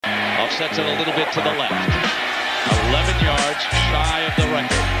Offsets it a little bit to the left. 11 yards shy of the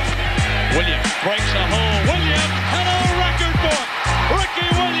record. Williams breaks a hole. Williams had a record book. Ricky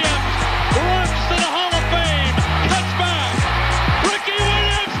Williams runs to the Hall of Fame. Touchback. Ricky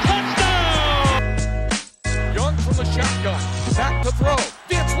Williams, touchdown. Young from the shotgun. Back to throw.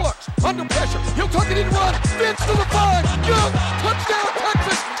 Vince looks. Under pressure. He'll tuck it in and run. Vince to the 5. Young. Touchdown,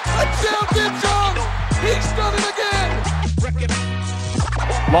 Texas. Touchdown, Vince Young. He's done it again.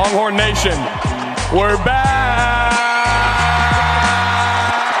 Longhorn Nation, we're back!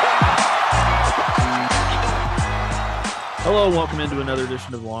 Hello, welcome into another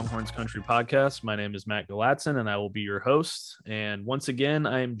edition of the Longhorns Country Podcast. My name is Matt Galatson, and I will be your host. And once again,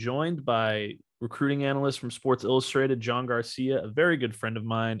 I am joined by recruiting analyst from Sports Illustrated, John Garcia, a very good friend of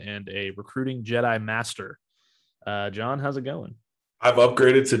mine and a recruiting Jedi Master. John, how's it going? I've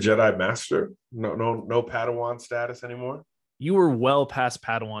upgraded to Jedi Master. No Padawan status anymore. You were well past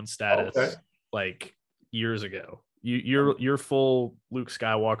Padawan status like years ago. You're full Luke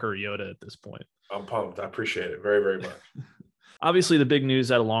Skywalker or Yoda at this point. I'm pumped. I appreciate it very, very much. Obviously, the big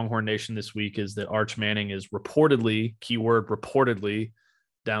news out of Longhorn Nation this week is that Arch Manning is reportedly, keyword reportedly,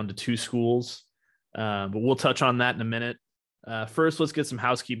 down to 2 schools. But we'll touch on that in a minute. First, let's get some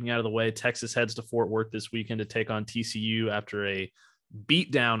housekeeping out of the way. Texas heads to Fort Worth this weekend to take on TCU after a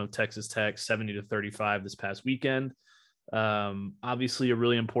beatdown of Texas Tech, 70-35 this past weekend. Obviously a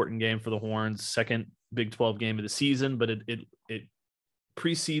really important game for the Horns, second Big 12 game of the season, but it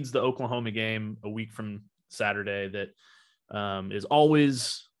precedes the Oklahoma game a week from Saturday that is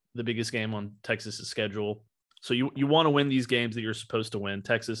always the biggest game on Texas's schedule. So you want to win these games that you're supposed to win.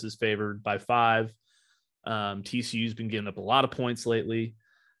 Texas is favored by 5. TCU's been giving up a lot of points lately.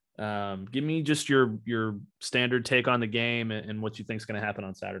 Give me just your standard take on the game and what you think is going to happen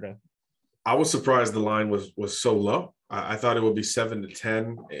on Saturday. I was surprised the line was so low. I thought it would be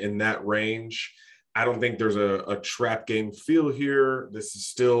 7-10 in that range. I don't think there's a trap game feel here. This is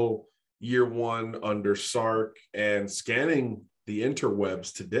still year one under Sark, and scanning the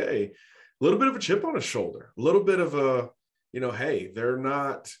interwebs today, a little bit of a chip on his shoulder, a little bit of a, hey, they're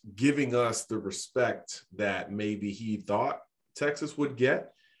not giving us the respect that maybe he thought Texas would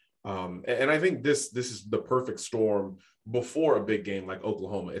get. And I think this is the perfect storm before a big game like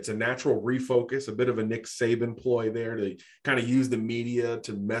Oklahoma. It's a natural refocus, a bit of a Nick Saban ploy there to kind of use the media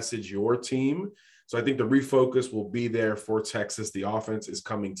to message your team. So I think the refocus will be there for Texas. The offense is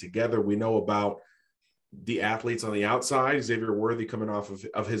coming together. We know about the athletes on the outside, Xavier Worthy coming off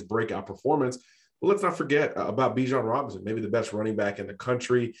of his breakout performance. Well, let's not forget about Bijan Robinson, maybe the best running back in the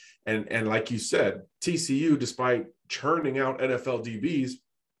country. And like you said, TCU, despite churning out NFL DBs,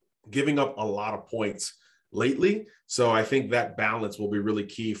 giving up a lot of points lately. So I think that balance will be really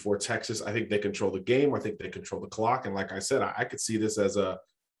key for Texas. I think they control the game. I think they control the clock. And like I said, I could see this as a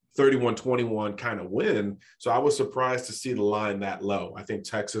 31-21 kind of win. So I was surprised to see the line that low. I think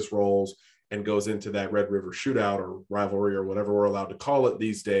Texas rolls and goes into that Red River shootout or rivalry or whatever we're allowed to call it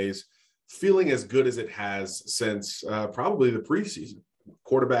these days, feeling as good as it has since probably the preseason.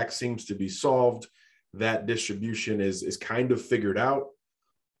 Quarterback seems to be solved. That distribution is kind of figured out.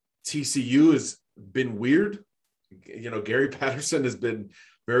 TCU has been weird. Gary Patterson has been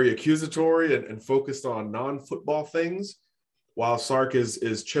very accusatory and focused on non-football things, while Sark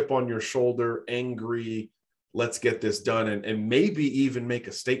is chip on your shoulder, angry, let's get this done, and maybe even make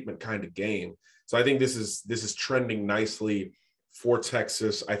a statement kind of game. So I think this is trending nicely for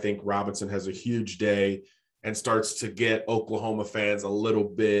Texas. I think Robinson has a huge day and starts to get Oklahoma fans a little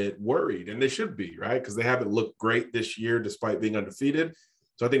bit worried, and they should be, right? Because they haven't looked great this year despite being undefeated.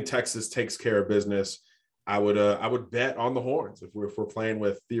 So I think Texas takes care of business. I would bet on the Horns. If we're playing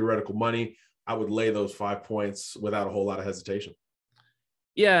with theoretical money, I would lay those 5 points without a whole lot of hesitation.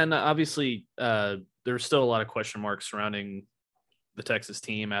 Yeah, and obviously there's still a lot of question marks surrounding the Texas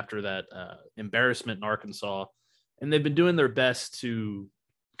team after that embarrassment in Arkansas, and they've been doing their best to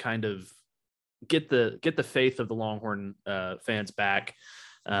kind of get the faith of the Longhorn fans back.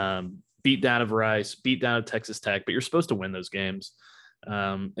 Beat down of Rice, beat down of Texas Tech, but you're supposed to win those games.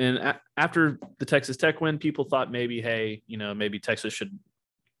 And after the Texas Tech win, people thought maybe, hey, maybe Texas should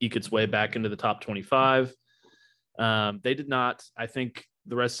eke its way back into the top 25. They did not. I think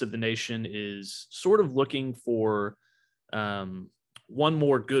the rest of the nation is sort of looking for one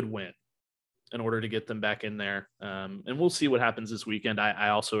more good win in order to get them back in there. And we'll see what happens this weekend. I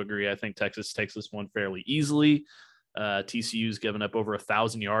also agree. I think Texas takes this one fairly easily. TCU's given up over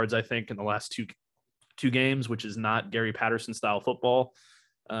 1,000 yards, I think, in the last two games, which is not Gary Patterson style football.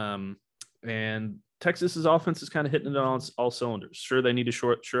 And Texas's offense is kind of hitting it on all cylinders. Sure, they need to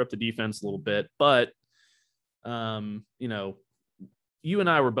shore up the defense a little bit, but you and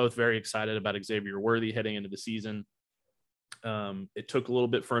I were both very excited about Xavier Worthy heading into the season. It took a little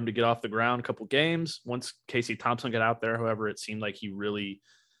bit for him to get off the ground, a couple games. Once Casey Thompson got out there, however, it seemed like he really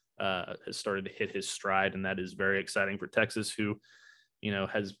has started to hit his stride, and that is very exciting for Texas, who,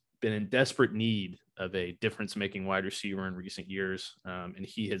 has been in desperate need of a difference-making wide receiver in recent years, and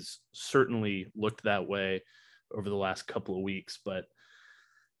he has certainly looked that way over the last couple of weeks. But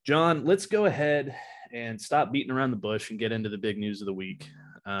John, let's go ahead and stop beating around the bush and get into the big news of the week.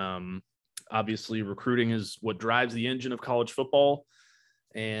 Obviously, recruiting is what drives the engine of college football,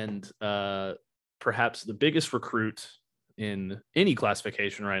 and perhaps the biggest recruit in any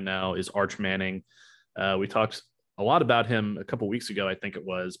classification right now is Arch Manning. We talked a lot about him a couple weeks ago, I think it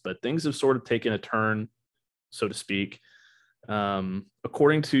was, but things have sort of taken a turn, so to speak.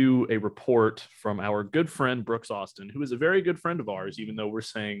 According to a report from our good friend Brooks Austin, who is a very good friend of ours, even though we're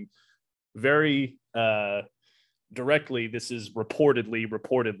saying very directly, this is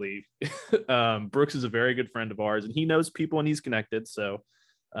reportedly. Brooks is a very good friend of ours, and he knows people and he's connected. So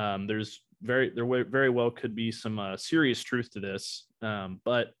there very well could be some serious truth to this.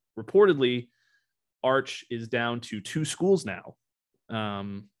 But reportedly, Arch is down to 2 schools now,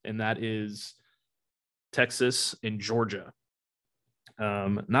 and that is Texas and Georgia.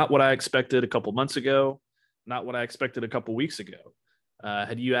 Not what I expected a couple months ago, not what I expected a couple weeks ago.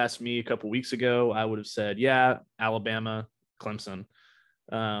 Had you asked me a couple weeks ago, I would have said, yeah, Alabama, Clemson,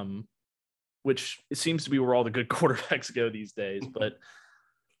 which it seems to be where all the good quarterbacks go these days. But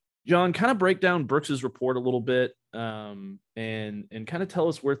John, kind of break down Brooks's report a little bit, and kind of tell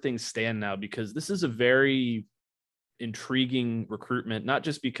us where things stand now, because this is a very intriguing recruitment, not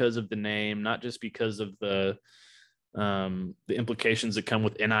just because of the name, not just because of the implications that come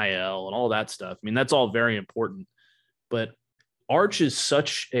with NIL and all that stuff. I mean, that's all very important, but Arch is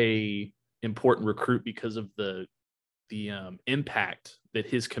such a important recruit because of the impact that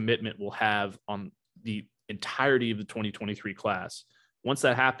his commitment will have on the entirety of the 2023 class. Once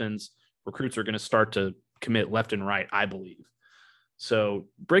that happens, recruits are going to start to commit left and right, I believe. So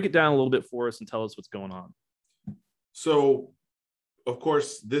break it down a little bit for us and tell us what's going on. So, of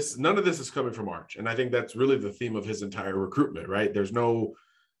course, none of this is coming from Arch, and I think that's really the theme of his entire recruitment, right? There's no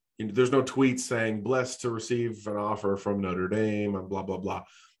tweets saying blessed to receive an offer from Notre Dame and blah blah blah.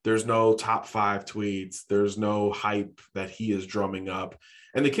 There's no top 5 tweets. There's no hype that he is drumming up.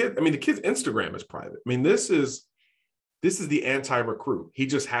 And the kid's Instagram is private. I mean, this is the anti-recruit. He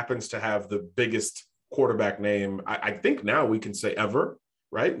just happens to have the biggest quarterback name, I think now we can say ever,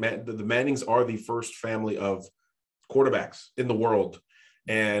 right? The Mannings are the first family of quarterbacks in the world,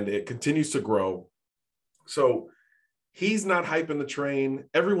 and it continues to grow. So he's not hyping the train.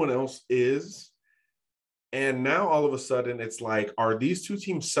 Everyone else is. And now all of a sudden it's like, are these 2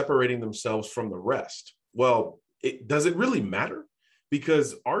 teams separating themselves from the rest? Well, does it really matter?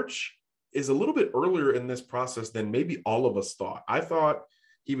 Because Arch is a little bit earlier in this process than maybe all of us thought. I thought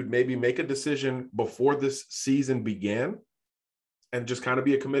he would maybe make a decision before this season began and just kind of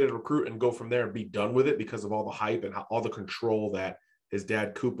be a committed recruit and go from there and be done with it because of all the hype and all the control that his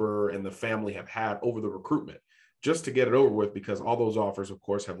dad Cooper and the family have had over the recruitment, just to get it over with, because all those offers, of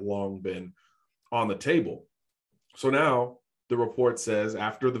course, have long been on the table. So now the report says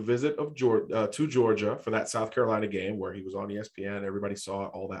after the visit of to Georgia for that South Carolina game where he was on ESPN, everybody saw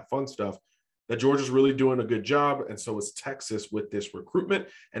all that fun stuff, that Georgia's really doing a good job. And so is Texas with this recruitment.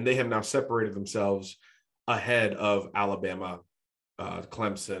 And they have now separated themselves ahead of Alabama,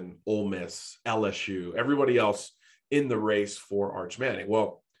 Clemson, Ole Miss, LSU, everybody else in the race for Arch Manning.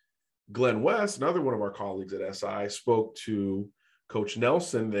 Well, Glenn West, another one of our colleagues at SI, spoke to Coach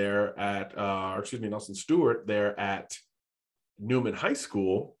Nelson there Nelson Stewart there at Newman High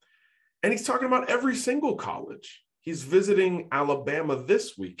School. And he's talking about every single college. He's visiting Alabama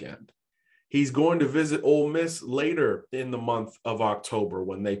this weekend. He's going to visit Ole Miss later in the month of October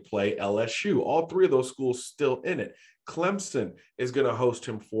when they play LSU. All 3 of those schools still in it. Clemson is going to host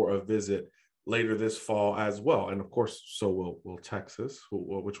him for a visit later this fall as well. And of course, so will Texas,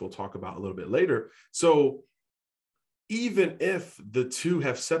 which we'll talk about a little bit later. So even if the 2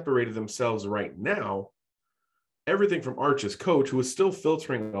 have separated themselves right now, everything from Arch's coach, who is still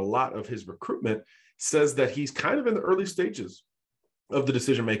filtering a lot of his recruitment, says that he's kind of in the early stages of the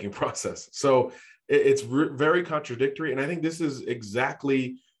decision-making process. So it's very contradictory. And I think this is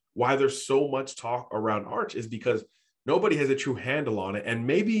exactly why there's so much talk around Arch, is because nobody has a true handle on it. And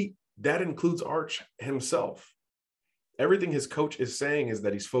maybe that includes Arch himself. Everything his coach is saying is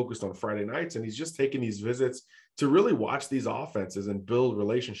that he's focused on Friday nights, and he's just taking these visits to really watch these offenses and build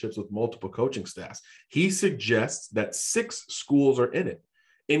relationships with multiple coaching staffs. He suggests that 6 schools are in it,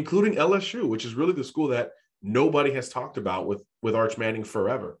 including LSU, which is really the school that nobody has talked about with Arch Manning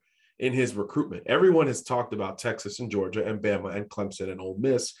forever in his recruitment. Everyone has talked about Texas and Georgia and Bama and Clemson and Ole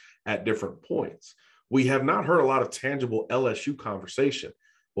Miss at different points. We have not heard a lot of tangible LSU conversation.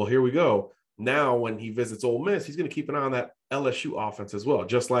 Well, here we go. Now, when he visits Ole Miss, he's going to keep an eye on that LSU offense as well.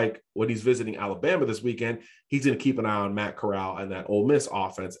 Just like when he's visiting Alabama this weekend, he's going to keep an eye on Matt Corral and that Ole Miss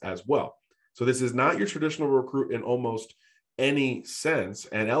offense as well. So this is not your traditional recruit in almost any sense.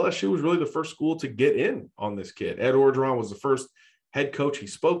 And LSU was really the first school to get in on this kid. Ed Orgeron was the first head coach he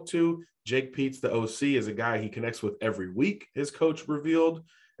spoke to. Jake Peets, the OC, is a guy he connects with every week, his coach revealed.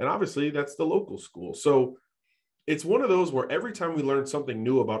 And obviously, that's the local school. So it's one of those where every time we learn something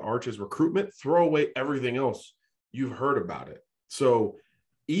new about Arch's recruitment, throw away everything else you've heard about it. So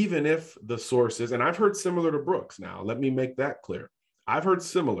even if the sources, and I've heard similar to Brooks now, let me make that clear. I've heard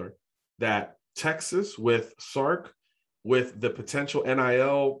similar that Texas with Sark, with the potential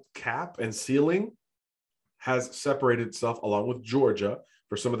NIL cap and ceiling, has separated itself along with Georgia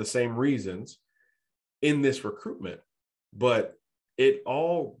for some of the same reasons in this recruitment. But it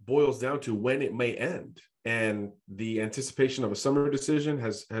all boils down to when it may end. And the anticipation of a summer decision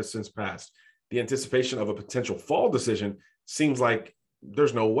has since passed. The anticipation of a potential fall decision seems like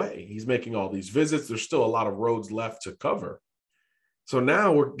there's no way. He's making all these visits. There's still a lot of roads left to cover. So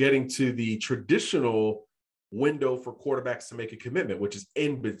now we're getting to the traditional window for quarterbacks to make a commitment, which is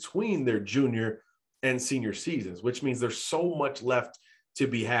in between their junior and senior seasons, which means there's so much left to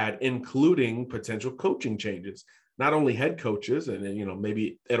be had, including potential coaching changes. Not only head coaches, and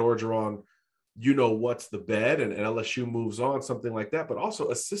maybe Ed Orgeron, what's the bed, and LSU moves on, something like that, but also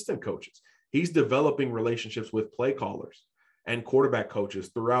assistant coaches. He's developing relationships with play callers and quarterback coaches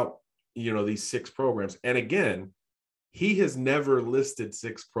throughout, these 6 programs. And again, he has never listed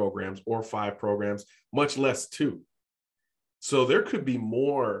 6 programs or 5 programs, much less 2. So there could be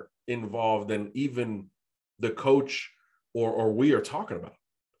more involved than even the coach or we are talking about.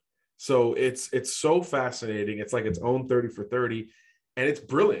 So it's so fascinating. It's like its own 30 for 30, and it's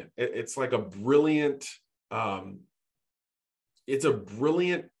brilliant. It's like a brilliant, it's a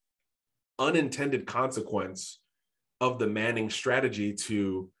brilliant unintended consequence of the Manning strategy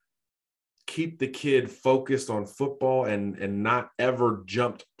to keep the kid focused on football and not ever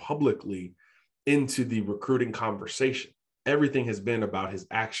jumped publicly into the recruiting conversation. Everything has been about his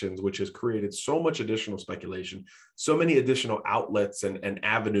actions, which has created so much additional speculation, so many additional outlets and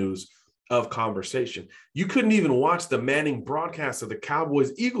avenues of conversation. You couldn't even watch the Manning broadcast of the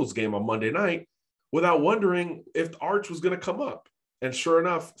Cowboys-Eagles game on Monday night without wondering if Arch was going to come up. And sure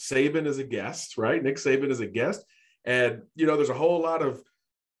enough, Saban is a guest, right? Nick Saban is a guest. And, there's a whole lot of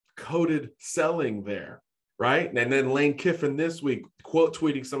coded selling there, right? And then Lane Kiffin this week, quote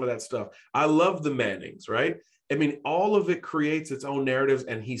tweeting some of that stuff. I love the Mannings, right? I mean, all of it creates its own narratives,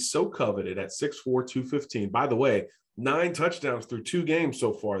 and he's so coveted at 6'4", 215. By the way, 9 touchdowns through 2 games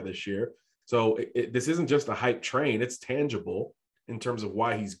so far this year. So this isn't just a hype train. It's tangible in terms of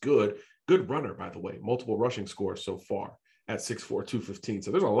why he's good. Good runner, by the way. Multiple rushing scores so far at 6'4", 215.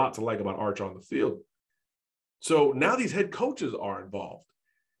 So there's a lot to like about Arch on the field. So now these head coaches are involved,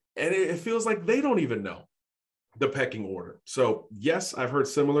 and it feels like they don't even know the pecking order. So yes, I've heard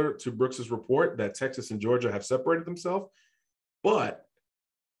similar to Brooks's report that Texas and Georgia have separated themselves, but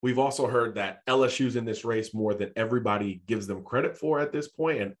we've also heard that LSU's in this race more than everybody gives them credit for at this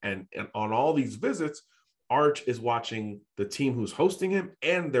point. And on all these visits, Arch is watching the team who's hosting him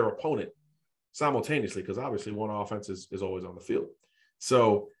and their opponent simultaneously, because obviously one offense is always on the field.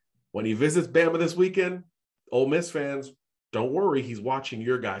 So when he visits Bama this weekend, Ole Miss fans, don't worry, he's watching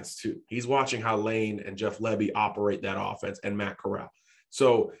your guys too. He's watching how Lane and Jeff Lebby operate that offense and Matt Corral.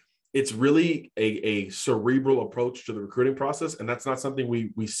 So it's really a cerebral approach to the recruiting process, and that's not something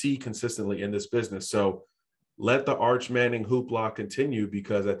we see consistently in this business. So let the Arch Manning hoopla continue,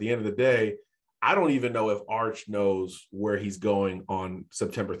 because at the end of the day, I don't even know if Arch knows where he's going on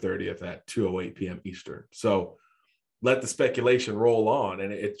September 30th at 2:08 p.m. Eastern. So let the speculation roll on,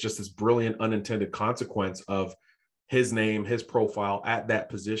 and it's just this brilliant unintended consequence of his name, his profile at that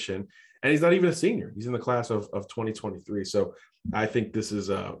position. And he's not even a senior. He's in the class of 2023. So I think this is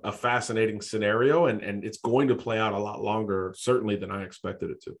a fascinating scenario, and it's going to play out a lot longer, certainly, than I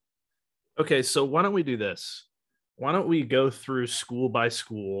expected it to. Okay, so why don't we do this? Why don't we go through school by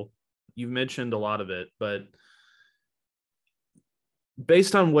school? You've mentioned a lot of it, but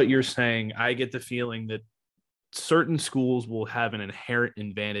based on what you're saying, I get the feeling that certain schools will have an inherent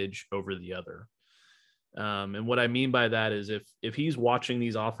advantage over the other. And what I mean by that is if he's watching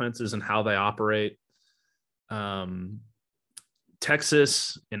these offenses and how they operate,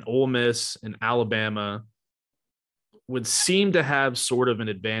 Texas and Ole Miss and Alabama would seem to have sort of an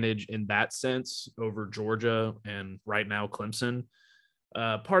advantage in that sense over Georgia and right now Clemson.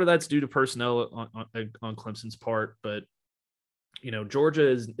 Part of that's due to personnel on Clemson's part, but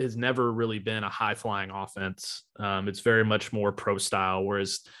Georgia has never really been a high flying offense. It's very much more pro style,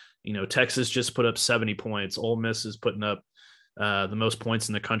 whereas Texas just put up 70 points. Ole Miss is putting up the most points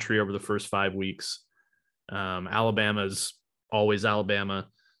in the country over the first 5 weeks. Alabama's always Alabama.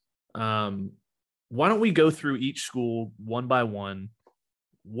 Why don't we go through each school one by one,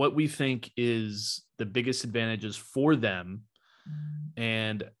 what we think is the biggest advantages for them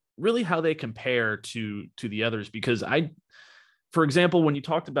and really how they compare to the others? Because for example, when you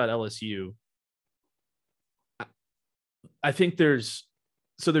talked about LSU, I think there's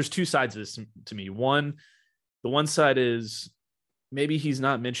two sides of this to me. The one side is maybe he's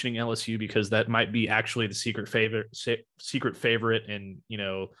not mentioning LSU because that might be actually the secret favorite. And,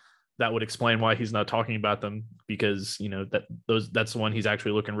 that would explain why he's not talking about them because, that's the one he's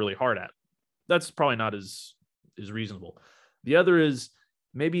actually looking really hard at. That's probably not as reasonable. The other is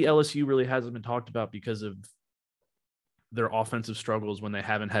maybe LSU really hasn't been talked about because of their offensive struggles when they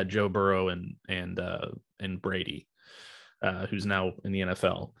haven't had Joe Burrow and Brady, who's now in the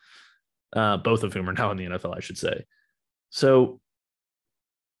NFL. Both of whom are now in the NFL, I should say. So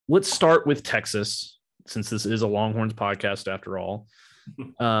let's start with Texas, since this is a Longhorns podcast after all.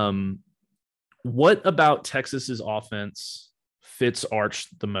 What about Texas's offense fits Arch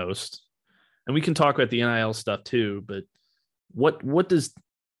the most? And we can talk about the NIL stuff too, but where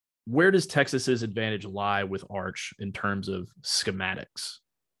does Texas's advantage lie with Arch in terms of schematics?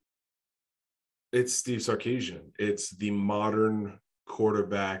 It's Steve Sarkisian. It's the modern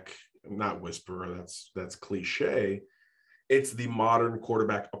quarterback, not whisperer, that's cliche. It's the modern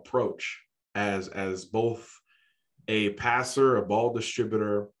quarterback approach as both a passer, a ball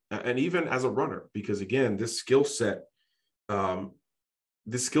distributor, and even as a runner, because again, this skill set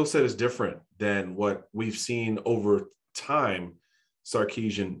is different than what we've seen over time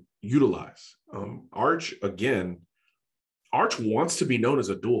Sarkisian utilize. Arch wants to be known as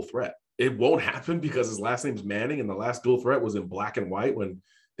a dual threat. It won't happen because his last name's Manning, and the last dual threat was in black and white when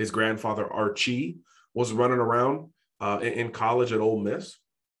his grandfather Archie was running around in college at Ole Miss.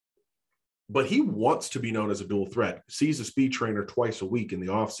 But he wants to be known as a dual threat. Sees a speed trainer twice a week in the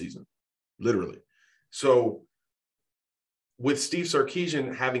offseason, literally. So with Steve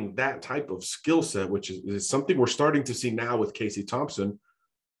Sarkisian having that type of skill set, which is something we're starting to see now with Casey Thompson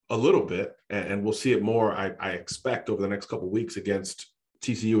a little bit, and we'll see it more, I expect, over the next couple of weeks against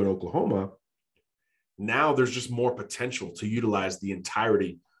TCU and Oklahoma. Now there's just more potential to utilize the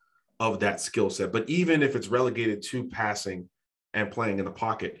entirety of that skill set. But even if it's relegated to passing and playing in the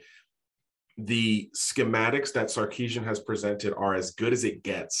pocket, the schematics that Sarkisian has presented are as good as it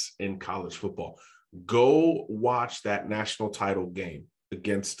gets in college football. Go watch that national title game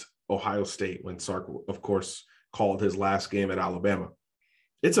against Ohio State when Sark, of course, called his last game at Alabama.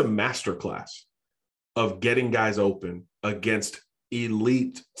 It's a masterclass of getting guys open against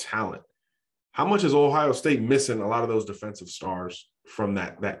elite talent. How much is Ohio State missing a lot of those defensive stars from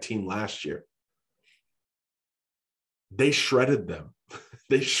that team last year? They shredded them.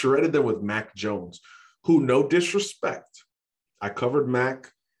 They shredded them with Mac Jones, who, no disrespect, I covered Mac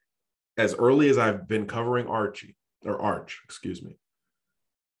as early as I've been covering Arch, excuse me.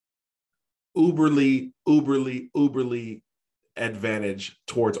 Uberly advantage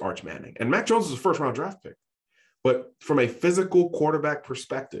towards Arch Manning. And Mac Jones is a first-round draft pick. But from a physical quarterback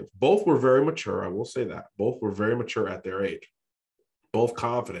perspective, both were very mature. I will say that. Both were very mature at their age. Both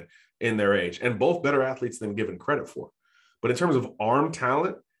confident in their age. And both better athletes than given credit for. But in terms of arm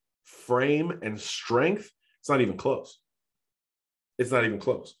talent, frame, and strength, it's not even close. It's not even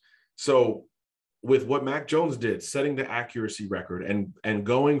close. So with what Mac Jones did, setting the accuracy record and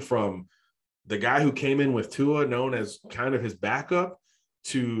going from the guy who came in with Tua, known as kind of his backup,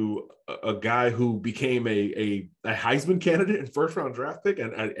 to a guy who became a Heisman candidate and first-round draft pick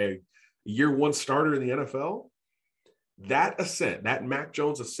and a year one starter in the NFL, that ascent, that Mac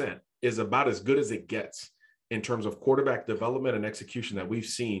Jones ascent, is about as good as it gets in terms of quarterback development and execution that we've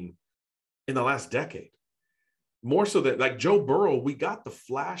seen in the last decade. More so that, like Joe Burrow, we got the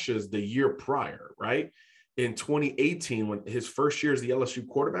flashes the year prior, right? In 2018, when his first year as the LSU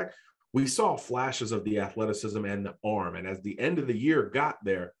quarterback, we saw flashes of the athleticism and the arm. And as the end of the year got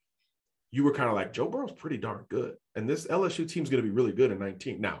there, you were kind of like, Joe Burrow's pretty darn good. And this LSU team's going to be really good in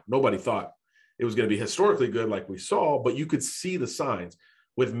 19. Now, nobody thought it was going to be historically good like we saw, but you could see the signs.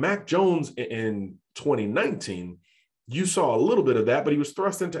 With Mac Jones in 2019, you saw a little bit of that, but he was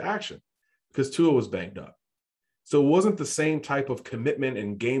thrust into action because Tua was banged up. So it wasn't the same type of commitment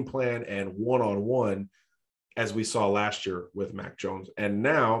and game plan and one-on-one as we saw last year with Mac Jones. And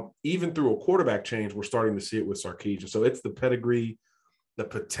now, even through a quarterback change, we're starting to see it with Sarkisian. So it's the pedigree, the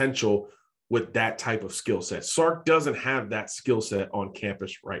potential with that type of skill set. Sark doesn't have that skill set on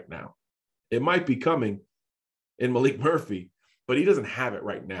campus right now. It might be coming in Malik Murphy, but he doesn't have it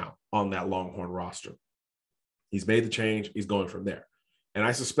right now on that Longhorn roster. He's made the change. He's going from there. And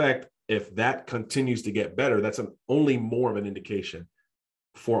I suspect if that continues to get better, that's only more of an indication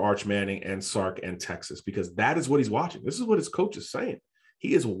for Arch Manning and Sark and Texas, because that is what he's watching. This is what his coach is saying.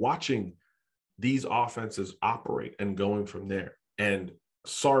 He is watching these offenses operate and going from there. And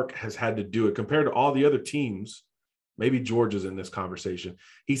Sark has had to do it compared to all the other teams. Maybe Georgia's in this conversation.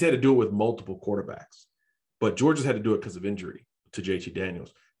 He's had to do it with multiple quarterbacks, but Georgia's had to do it because of injury to JT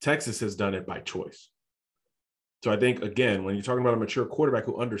Daniels. Texas has done it by choice. So I think, again, when you're talking about a mature quarterback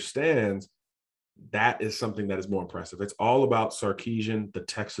who understands, that is something that is more impressive. It's all about Sarkisian, the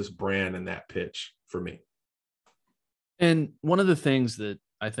Texas brand, and that pitch for me. And one of the things that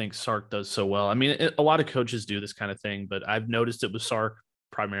I think Sark does so well, I mean, a lot of coaches do this kind of thing, but I've noticed it with Sark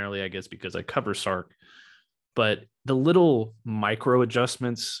primarily, I guess, because I cover Sark. But the little micro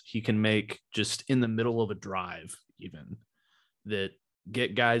adjustments he can make just in the middle of a drive, even, that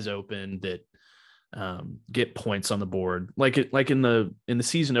get guys open, that get points on the board, like in the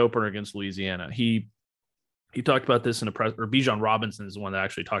season opener against Louisiana. He talked about this in a press, or Bijan Robinson is the one that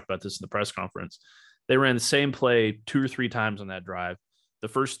actually talked about this in the press conference. They ran the same play 2 or 3 times on that drive. The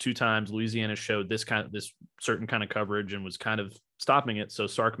first 2 times Louisiana showed this certain kind of coverage and was kind of stopping it. So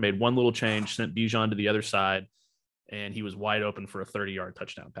Sark made one little change, sent Bijan to the other side, and he was wide open for a 30-yard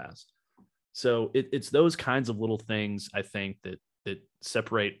touchdown pass. So it's those kinds of little things, I think, that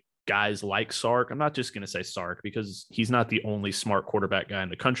separate guys like Sark. I'm not just going to say Sark because he's not the only smart quarterback guy in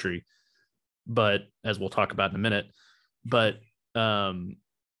the country, but as we'll talk about in a minute, but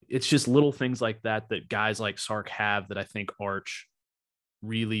it's just little things like that guys like Sark have that I think Arch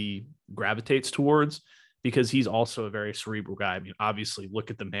really gravitates towards, because he's also a very cerebral guy. I mean, obviously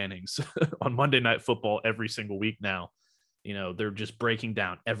look at the Mannings on Monday Night Football every single week now. You know, they're just breaking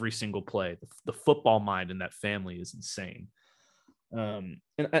down every single play. The football mind in that family is insane.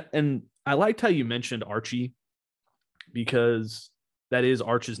 And I liked how you mentioned Archie, because that is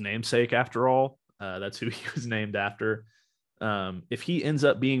Arch's namesake after all. That's who he was named after. If he ends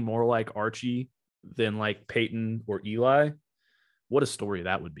up being more like Archie than like Peyton or Eli, what a story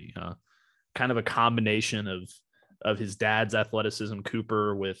that would be, huh? Kind of a combination of his dad's athleticism,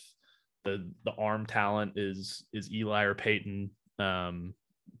 Cooper, with the arm talent is Eli or Peyton.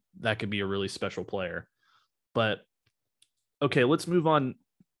 That could be a really special player. But okay, let's move on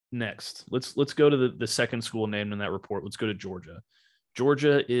next. Let's go to the second school named in that report. Let's go to Georgia.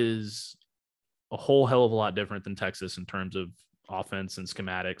 Georgia is a whole hell of a lot different than Texas in terms of offense and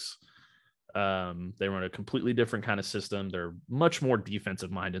schematics. They run a completely different kind of system. They're much more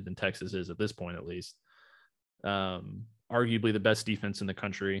defensive minded than Texas is at this point, at least. Arguably the best defense in the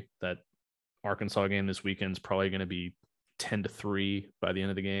country. That Arkansas game this weekend is probably going to be 10-3 by the end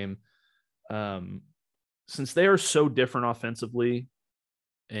of the game. Since they are so different offensively,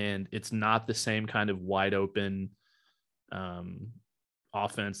 and it's not the same kind of wide open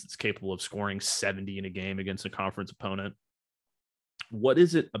offense that's capable of scoring 70 in a game against a conference opponent, what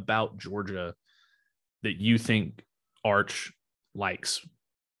is it about Georgia that you think Arch likes?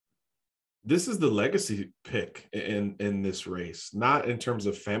 This is the legacy pick in this race, not in terms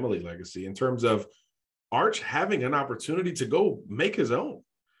of family legacy, in terms of Arch having an opportunity to go make his own.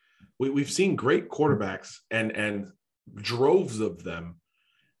 We've seen great quarterbacks and droves of them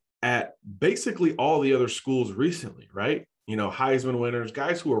at basically all the other schools recently, right? You know, Heisman winners,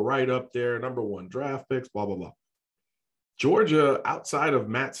 guys who are right up there, number 1 draft picks, blah, blah, blah. Georgia, outside of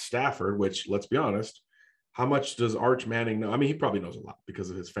Matt Stafford, which, let's be honest, how much does Arch Manning know? I mean, he probably knows a lot because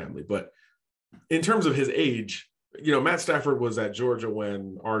of his family, but in terms of his age, you know, Matt Stafford was at Georgia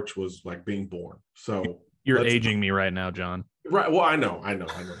when Arch was like being born. So you're aging me right now, John. Right. Well, I know.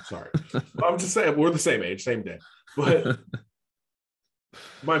 Sorry. I'm just saying we're the same age, same day. But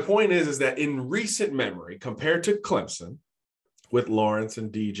my point is that in recent memory, compared to Clemson with Lawrence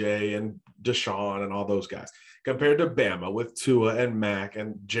and DJ and Deshaun and all those guys, compared to Bama with Tua and Mac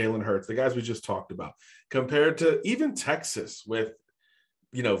and Jalen Hurts, the guys we just talked about, compared to even Texas with,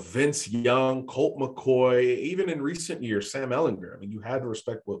 you know, Vince Young, Colt McCoy, even in recent years, Sam Ehlinger. I mean, you had to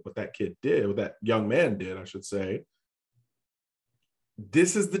respect what that kid did, what that young man did, I should say.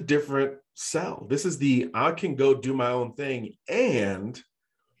 This is the different sell. This is the I can go do my own thing and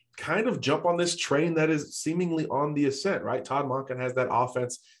kind of jump on this train that is seemingly on the ascent, right? Todd Monken has that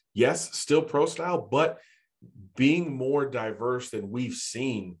offense. Yes, still pro style, but being more diverse than we've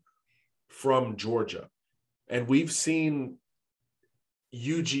seen from Georgia. And we've seen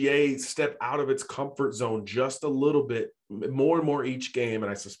UGA step out of its comfort zone just a little bit more and more each game.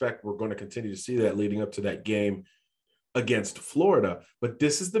 And I suspect we're going to continue to see that leading up to that game against Florida. But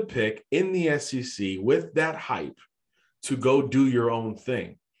this is the pick in the SEC with that hype to go do your own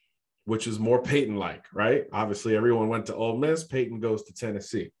thing, which is more Peyton-like, right? Obviously, everyone went to Ole Miss. Peyton goes to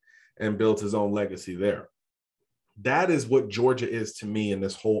Tennessee and built his own legacy there. That is what Georgia is to me in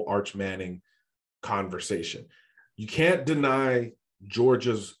this whole Arch Manning conversation. You can't deny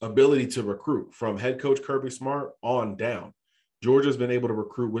Georgia's ability to recruit from head coach Kirby Smart on down. Georgia's been able to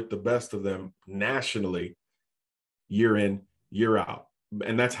recruit with the best of them nationally year in, year out.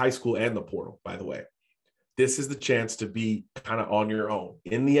 And that's high school and the portal, by the way. This is the chance to be kind of on your own.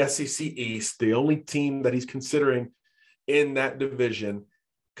 In the SEC East, the only team that he's considering in that division,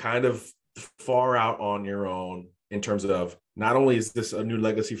 kind of far out on your own in terms of not only is this a new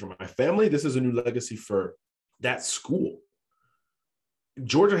legacy for my family, this is a new legacy for that school.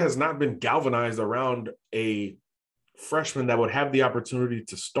 Georgia has not been galvanized around a freshman that would have the opportunity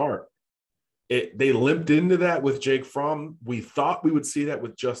to start. They limped into that with Jake Fromm. We thought we would see that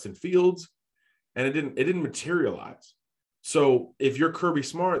with Justin Fields, and it didn't materialize. So if you're Kirby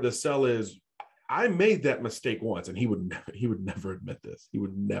Smart, the sell is, I made that mistake once, and he would never admit this. He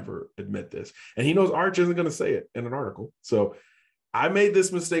would never admit this. And he knows Arch isn't going to say it in an article. So I made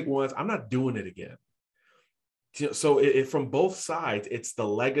this mistake once. I'm not doing it again. So from both sides, it's the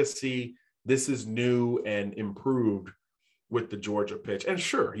legacy. This is new and improved with the Georgia pitch. And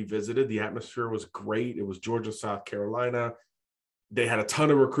sure, he visited. The atmosphere was great. It was Georgia, South Carolina. They had a ton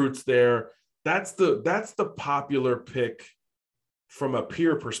of recruits there. That's the popular pick from a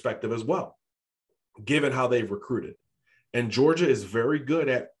peer perspective as well, given how they've recruited. And Georgia is very good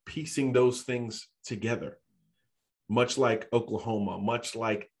at piecing those things together, much like Oklahoma, much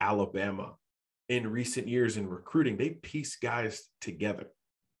like Alabama. In recent years in recruiting, they piece guys together.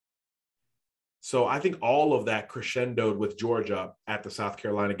 So I think all of that crescendoed with Georgia at the South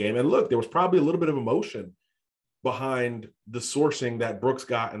Carolina game. And look, there was probably a little bit of emotion behind the sourcing that Brooks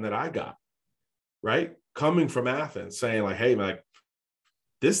got and that I got, right? Coming from Athens saying like, hey, like,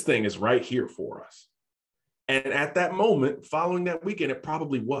 this thing is right here for us. And at that moment, following that weekend, it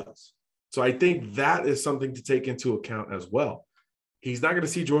probably was. So I think that is something to take into account as well. He's not going to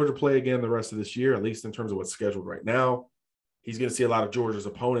see Georgia play again the rest of this year, at least in terms of what's scheduled right now. He's going to see a lot of Georgia's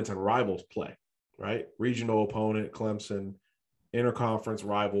opponents and rivals play, right? Regional opponent, Clemson, interconference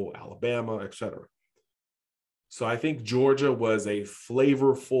rival, Alabama, etc. So I think Georgia was a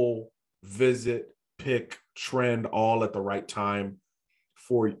flavorful visit, pick, trend, all at the right time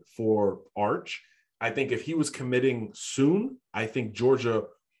for Arch. I think if he was committing soon, I think Georgia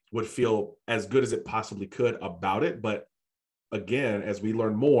would feel as good as it possibly could about it. But again, as we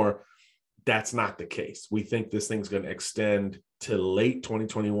learn more, that's not the case. We think this thing's going to extend to late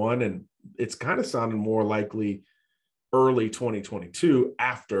 2021, and it's kind of sounding more likely early 2022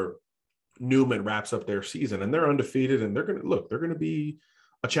 after Newman wraps up their season. And they're undefeated, and they're going to be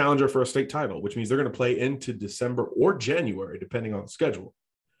a challenger for a state title, which means they're going to play into December or January, depending on the schedule.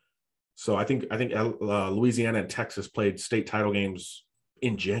 So I think Louisiana and Texas played state title games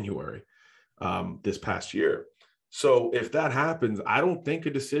in January this past year. So if that happens, I don't think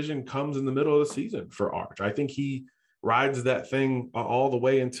a decision comes in the middle of the season for Arch. I think he rides that thing all the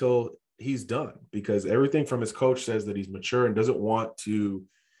way until he's done, because everything from his coach says that he's mature and doesn't want to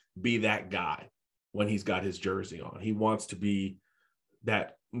be that guy when he's got his jersey on. He wants to be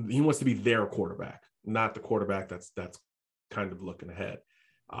their quarterback, not the quarterback that's kind of looking ahead.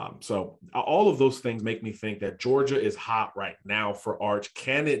 So all of those things make me think that Georgia is hot right now for Arch.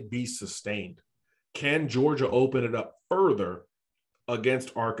 Can it be sustained? Can Georgia open it up further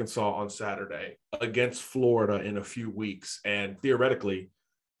against Arkansas on Saturday, against Florida in a few weeks, and theoretically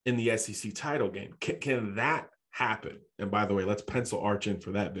in the SEC title game? Can that happen? And by the way, let's pencil Arch in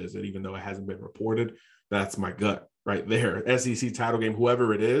for that visit, even though it hasn't been reported. That's my gut right there. SEC title game,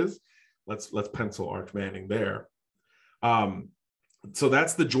 whoever it is, let's pencil Arch Manning there. So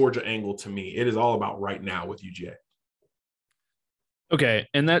that's the Georgia angle to me. It is all about right now with UGA. Okay,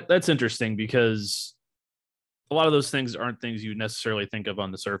 and that's interesting because a lot of those things aren't things you necessarily think of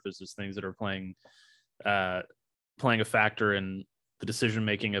on the surface as things that are playing a factor in the decision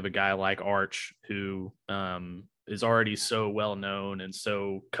making of a guy like Arch, who is already so well known and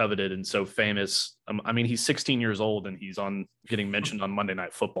so coveted and so famous. I mean, he's 16 years old and he's getting mentioned on Monday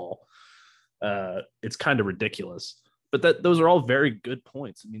Night Football. It's kind of ridiculous, but those are all very good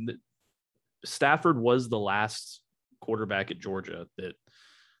points. I mean, Stafford was the last quarterback at Georgia that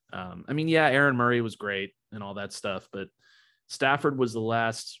Aaron Murray was great and all that stuff, but Stafford was the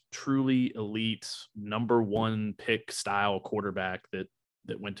last truly elite number one pick style quarterback that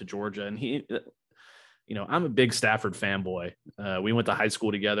went to Georgia. And he, I'm a big Stafford fanboy. We went to high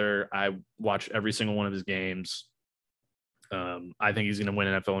school together. I watched every single one of his games. I think he's going to win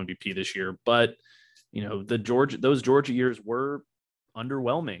NFL MVP this year, but those Georgia years were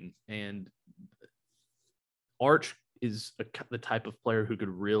underwhelming, and Arch is the type of player who could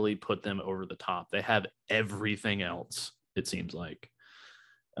really put them over the top. They have everything else, it seems like.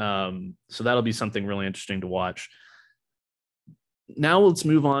 So that'll be something really interesting to watch. Now let's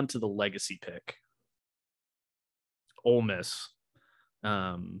move on to the legacy pick. Ole Miss.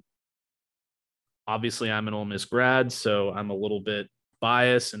 Obviously I'm an Ole Miss grad, so I'm a little bit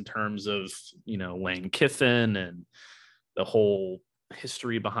biased in terms of, Lane Kiffin and the whole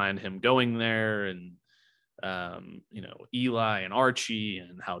history behind him going there, and Eli and Archie,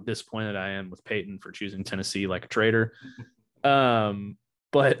 and how disappointed I am with Peyton for choosing Tennessee like a traitor.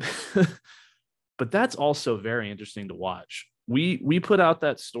 But that's also very interesting to watch. We put out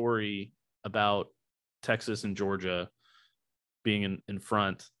that story about Texas and Georgia being in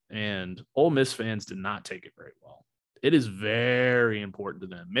front, and Ole Miss fans did not take it very well. It is very important to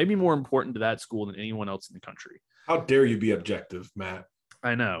them, maybe more important to that school than anyone else in the country. How dare you be objective, Matt?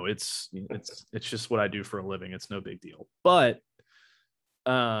 I know it's just what I do for a living. It's no big deal, but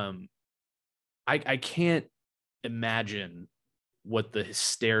I can't imagine what the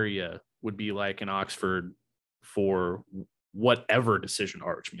hysteria would be like in Oxford for whatever decision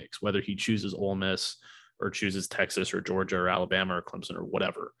Arch makes, whether he chooses Ole Miss or chooses Texas or Georgia or Alabama or Clemson or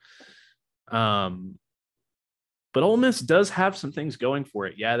whatever. But Ole Miss does have some things going for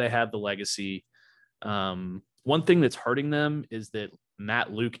it. Yeah, they have the legacy. One thing that's hurting them is that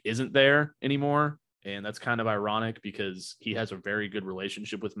Matt Luke isn't there anymore. And that's kind of ironic because he has a very good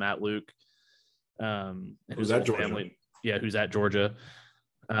relationship with Matt Luke. Who's at Georgia? Family, who's at Georgia.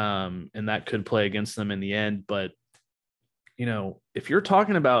 And that could play against them in the end. But, if you're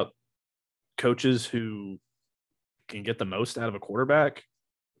talking about coaches who can get the most out of a quarterback,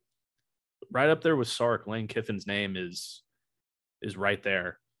 right up there with Sark, Lane Kiffin's name is right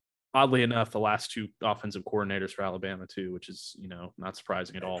there. Oddly enough, the last two offensive coordinators for Alabama too, which is, not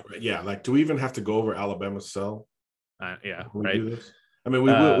surprising at all. Yeah. Like, do we even have to go over Alabama's sell? Yeah. We right. do this? I mean,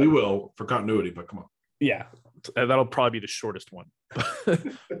 we will for continuity, but come on. Yeah. That'll probably be the shortest one,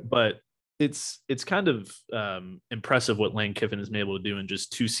 but it's kind of impressive what Lane Kiffin has been able to do in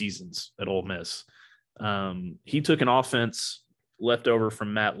just 2 seasons at Ole Miss. He took an offense left over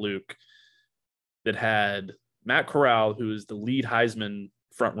from Matt Luke that had Matt Corral, who is the lead Heisman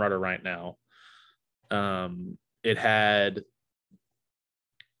front runner right now. It had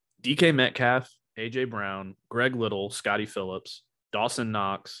DK Metcalf, AJ Brown, Greg Little, Scotty Phillips, Dawson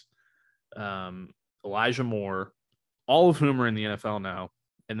Knox, Elijah Moore, all of whom are in the NFL now.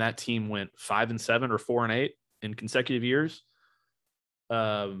 And that team went 5-7 or 4-8 in consecutive years.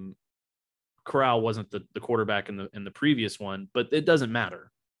 Corral wasn't the quarterback in the previous one, but it doesn't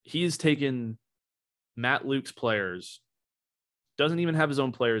matter. He's taken Matt Luke's players, doesn't even have his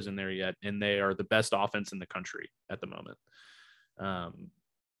own players in there yet, and they are the best offense in the country at the moment.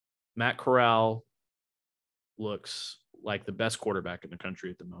 Matt Corral looks like the best quarterback in the country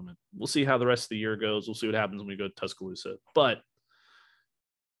at the moment. We'll see how the rest of the year goes. We'll see what happens when we go to Tuscaloosa. But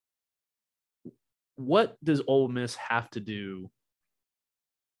what does Ole Miss have to do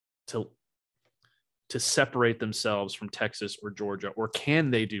to separate themselves from Texas or Georgia, or can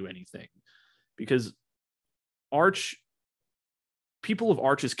they do anything? Because people of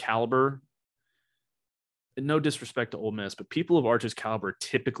Arch's caliber, and no disrespect to Ole Miss, but people of Arch's caliber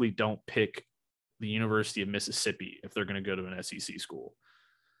typically don't pick the University of Mississippi if they're going to go to an SEC school.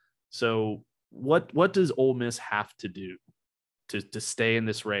 So what does Ole Miss have to do to stay in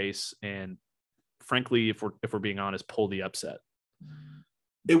this race and, frankly, if we're being honest, pull the upset?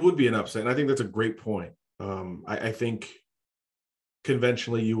 It would be an upset, and I think that's a great point. I think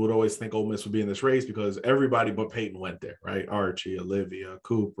conventionally you would always think Ole Miss would be in this race because everybody but Peyton went there, right? Archie, Olivia,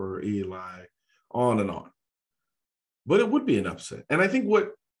 Cooper, Eli, on and on. But it would be an upset. And I think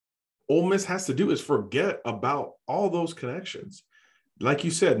what Ole Miss has to do is forget about all those connections. Like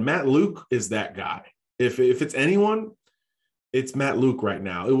you said, Matt Luke is that guy. If it's anyone, it's Matt Luke right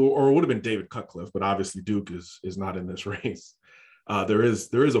now. It would have been David Cutcliffe, but obviously Duke is not in this race. There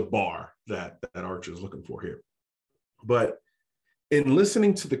is a bar that Arch is looking for here. But in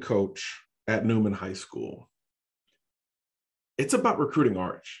listening to the coach at Newman High School, it's about recruiting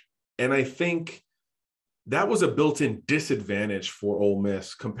Arch. And I think that was a built-in disadvantage for Ole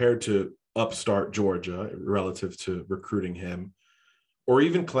Miss compared to upstart Georgia relative to recruiting him, or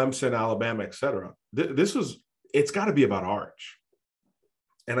even Clemson, Alabama, et cetera. This was it's got to be about Arch.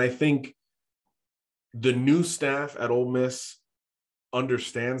 And I think the new staff at Ole Miss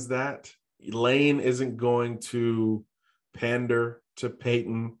understands that. Lane isn't going to pander to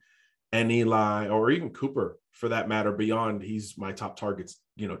Peyton and Eli, or even Cooper for that matter, beyond he's my top target's,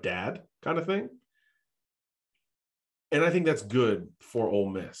 dad kind of thing. And I think that's good for Ole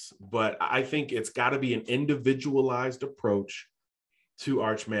Miss. But I think it's got to be an individualized approach to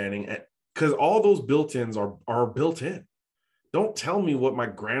Arch Manning, because all those built-ins are built in. Don't tell me what my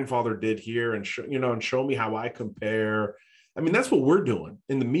grandfather did here and show me how I compare. I mean, that's what we're doing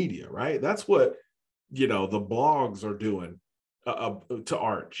in the media, right? That's what, the blogs are doing to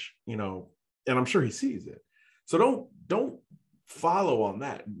Arch, and I'm sure he sees it. So don't follow on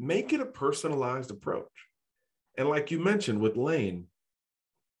that. Make it a personalized approach. And like you mentioned with Lane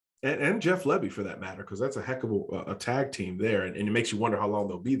and Jeff Lebby for that matter, because that's a heck of a tag team there. And it makes you wonder how long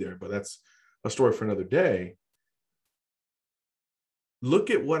they'll be there, but that's a story for another day. Look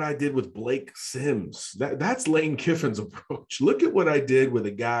at what I did with Blake Sims. That's Lane Kiffin's approach. Look at what I did with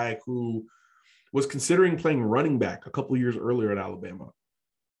a guy who was considering playing running back a couple of years earlier at Alabama,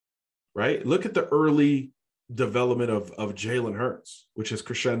 right? Look at the early development of Jalen Hurts, which has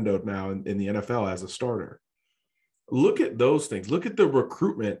crescendoed now in the NFL as a starter. Look at those things. Look at the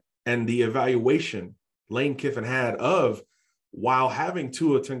recruitment and the evaluation Lane Kiffin had of, while having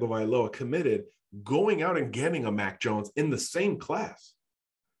Tua Tagovailoa committed, going out and getting a Mac Jones in the same class.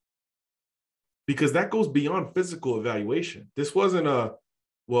 Because that goes beyond physical evaluation. This wasn't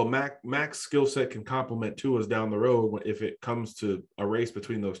Mac's skill set can complement Tua's down the road if it comes to a race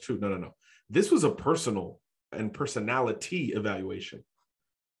between those two. No. This was a personal and personality evaluation.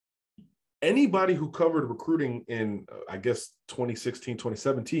 Anybody who covered recruiting in, 2016,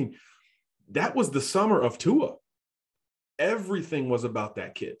 2017, that was the summer of Tua. Everything was about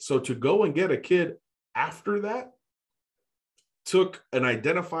that kid. So to go and get a kid after that took an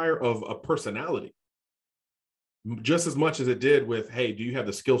identifier of a personality just as much as it did with, hey, do you have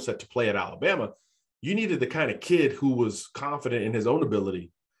the skill set to play at Alabama? You needed the kind of kid who was confident in his own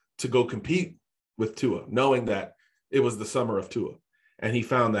ability to go compete with Tua, knowing that it was the summer of Tua. And he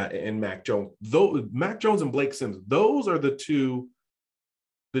found that in Mac Jones. Though Mac Jones and Blake Sims, those are the two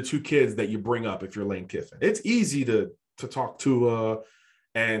kids that you bring up if you're Lane Kiffin. It's easy to talk Tua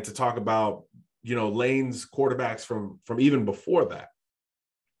and to talk about, Lane's quarterbacks from even before that.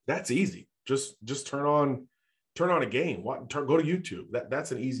 That's easy. Just turn on a game. Go to YouTube.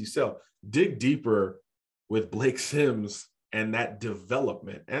 That's an easy sell. Dig deeper with Blake Sims and that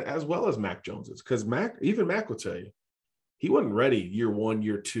development, as well as Mac Jones's, because Mac will tell you, he wasn't ready year 1,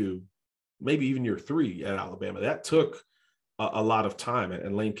 year 2, maybe even year 3 at Alabama. That took a lot of time,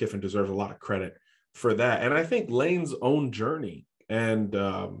 and Lane Kiffin deserves a lot of credit for that. And I think Lane's own journey and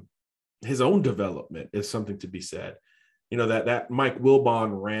his own development is something to be said. That Mike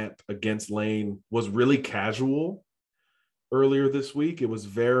Wilbon rant against Lane was really casual earlier this week. It was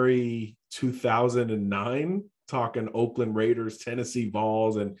very 2009, talking Oakland Raiders, Tennessee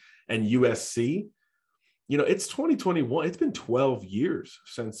Vols, and USC. It's 2021. It's been 12 years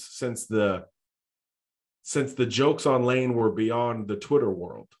since the jokes on Lane were beyond the Twitter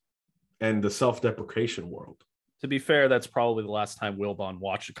world and the self-deprecation world. To be fair, that's probably the last time Wilbon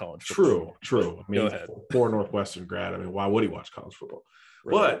watched a college football. True. I mean, go ahead. Poor Northwestern grad. I mean, why would he watch college football?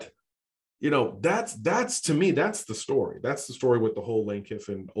 Right. But, that's to me, that's the story. That's the story with the whole Lane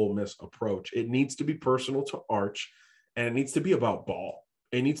Kiffin Ole Miss approach. It needs to be personal to Arch, and it needs to be about ball.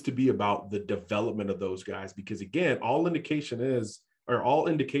 It needs to be about the development of those guys, because again, all indications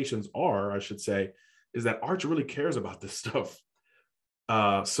are, I should say, is that Arch really cares about this stuff.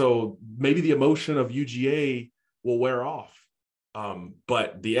 So maybe the emotion of UGA will wear off.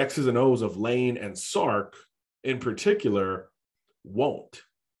 But the X's and O's of Lane and Sark in particular won't.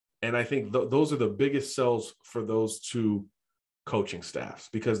 And I think those are the biggest sells for those two coaching staffs,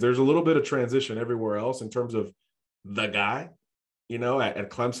 because there's a little bit of transition everywhere else in terms of the guy. At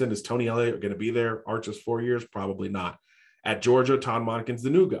Clemson, is Tony Elliott going to be there? Arch's 4 years? Probably not. At Georgia, Todd Monken's the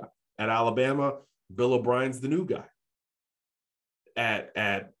new guy. At Alabama, Bill O'Brien's the new guy. At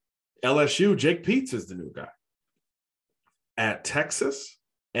LSU, Jake Peets is the new guy. At Texas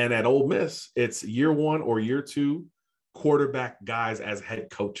and at Ole Miss, it's year 1 or year 2 quarterback guys as head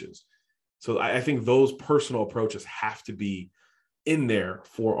coaches. So I think those personal approaches have to be in there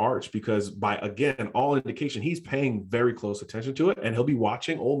for Arch, because by, again, all indication, he's paying very close attention to it, and he'll be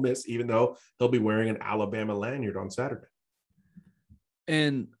watching Ole Miss, even though he'll be wearing an Alabama lanyard on Saturday.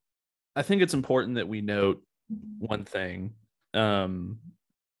 And I think it's important that we note one thing.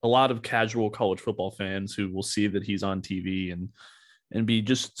 A lot of casual college football fans who will see that he's on TV and be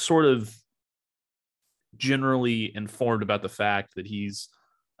just sort of generally informed about the fact that he's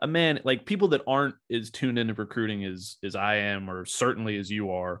a man, like people that aren't as tuned into recruiting as I am, or certainly as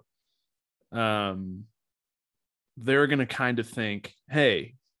you are, they're going to kind of think,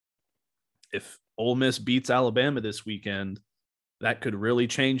 hey, if Ole Miss beats Alabama this weekend, that could really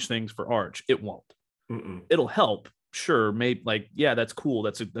change things for Arch. It won't. Mm-mm. It'll help. Sure. Maybe like, yeah, that's cool.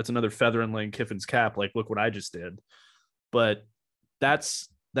 That's another feather in Lane Kiffin's cap. Like, look what I just did. But that's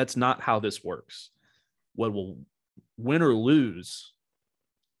not how this works. What will win or lose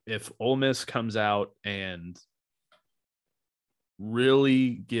if Ole Miss comes out and really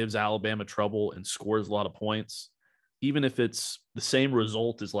gives Alabama trouble and scores a lot of points, even if it's the same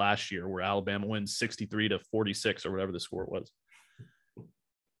result as last year where Alabama wins 63-46 or whatever the score was,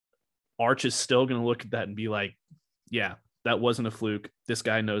 Arch is still going to look at that and be like, yeah, that wasn't a fluke. This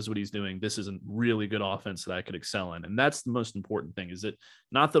guy knows what he's doing. This is a really good offense that I could excel in. And that's the most important thing, is that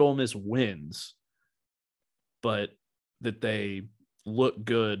not that Ole Miss wins, but that they look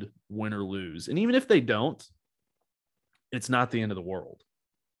good, win or lose. And even if they don't, it's not the end of the world.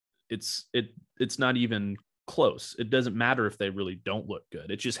 It's not even close. It doesn't matter if they really don't look good.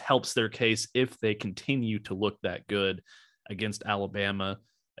 It just helps their case if they continue to look that good against Alabama,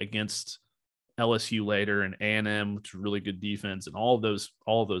 against LSU later, and A&M, which is really good defense, and all of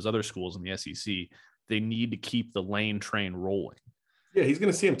those other schools in the SEC. They need to keep the Lane train rolling. Yeah, he's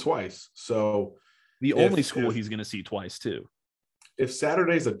going to see him twice. So the only school he's going to see twice too. If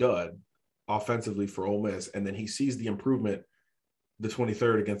Saturday's a dud offensively for Ole Miss, and then he sees the improvement the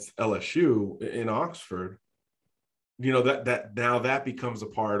 23rd against LSU in Oxford, you know, that now that becomes a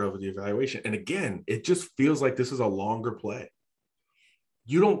part of the evaluation. And again, it just feels like this is a longer play.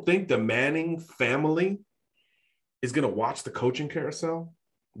 You don't think the Manning family is going to watch the coaching carousel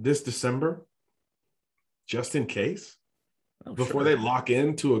this December just in case before they lock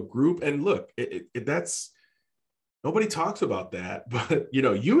into a group? And look, that's nobody talks about that, but you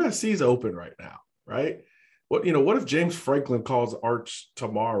know, USC's open right now, right? What if James Franklin calls Arch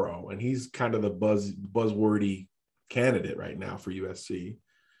tomorrow and he's kind of the buzzwordy candidate right now for USC?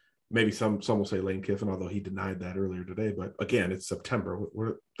 Maybe some will say Lane Kiffin, although he denied that earlier today. But again, it's September.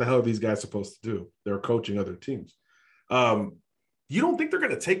 What the hell are these guys supposed to do? They're coaching other teams. You don't think they're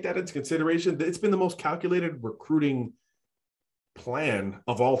going to take that into consideration? It's been the most calculated recruiting plan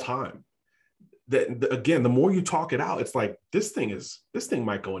of all time. That again, the more you talk it out, it's like this thing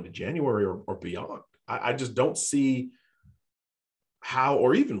might go into January or beyond. I just don't see how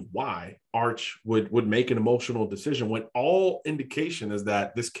or even why Arch would make an emotional decision when all indication is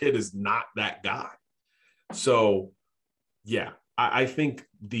that this kid is not that guy. So, yeah, I think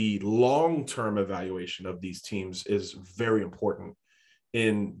the long-term evaluation of these teams is very important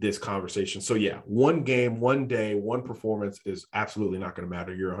in this conversation. So, yeah, one game, one day, one performance is absolutely not going to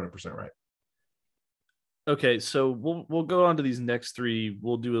matter. You're 100% right. Okay, so we'll go on to these next three.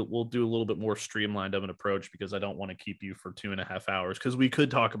 We'll do a little bit more streamlined of an approach because I don't want to keep you for 2.5 hours, because we could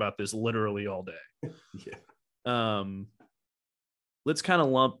talk about this literally all day. Yeah. Let's kind of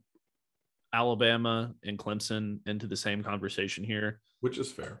lump Alabama and Clemson into the same conversation here, Which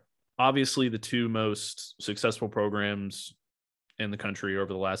is fair. Obviously, the two most successful programs in the country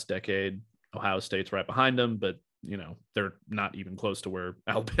over the last decade. Ohio State's right behind them, but you know, they're not even close to where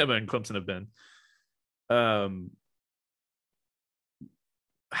Alabama and Clemson have been.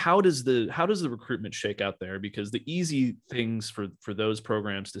 How does the recruitment shake out there? Because the easy things for those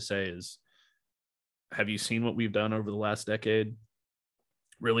programs to say is, have you seen what we've done over the last decade?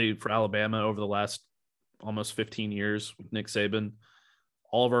 Really, for Alabama, over the last almost 15 years with Nick Saban,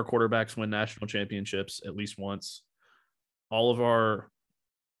 all of our quarterbacks win national championships at least once. All of our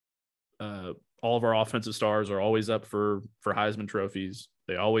offensive stars are always up for Heisman trophies.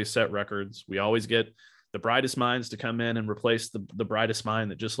 They always set records. We always get the brightest minds to come in and replace the brightest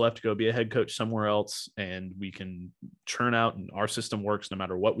mind that just left to go be a head coach somewhere else. And we can churn out, and our system works no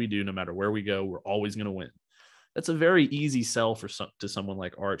matter what we do, no matter where we go, we're always going to win. That's a very easy sell to someone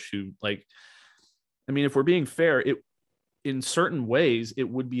like Arch, who, like, I mean, if we're being fair, in certain ways, it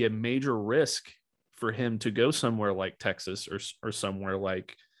would be a major risk for him to go somewhere like Texas or somewhere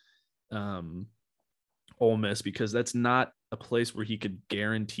like Ole Miss, because that's not a place where he could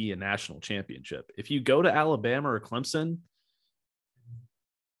guarantee a national championship. If you go to Alabama or Clemson,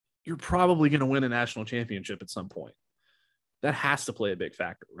 you're probably going to win a national championship at some point. That has to play a big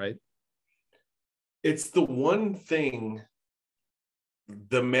factor, right? It's the one thing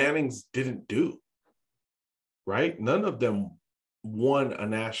the Mannings didn't do, right? None of them won a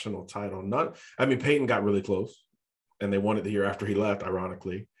national title. Peyton got really close, and they won it the year after he left,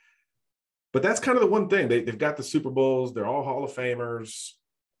 ironically. But that's kind of the one thing. They've got the Super Bowls. They're all Hall of Famers.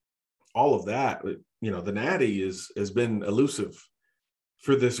 all of that, the natty has been elusive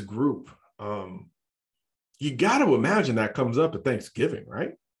for this group. You got to imagine that comes up at Thanksgiving,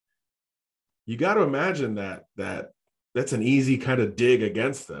 right? You got to imagine that's an easy kind of dig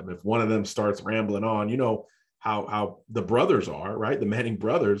against them if one of them starts rambling on. You know how the brothers are, right? The Manning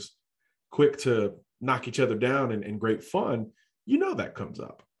brothers, quick to knock each other down and great fun. You know that comes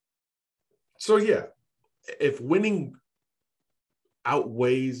up. So yeah, if winning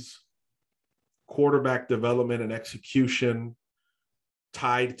outweighs quarterback development and execution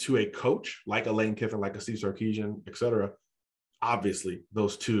tied to a coach like a Lane Kiffin, like a Steve Sarkisian, et cetera, obviously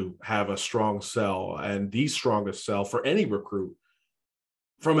those two have a strong sell, and the strongest sell for any recruit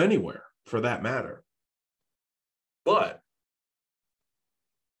from anywhere for that matter. But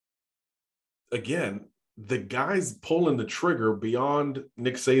again, the guys pulling the trigger beyond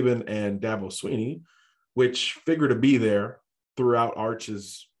Nick Saban and Dabo Swinney, which figure to be there throughout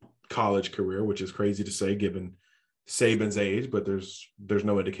Arch's college career, which is crazy to say given Saban's age, but there's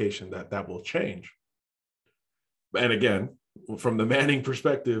no indication that will change. And again, from the Manning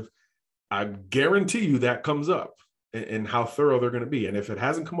perspective, I guarantee you that comes up and how thorough they're going to be. And if it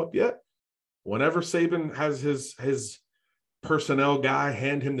hasn't come up yet, whenever Saban has his personnel guy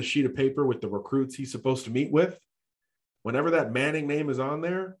hand him the sheet of paper with the recruits he's supposed to meet with, whenever that Manning name is on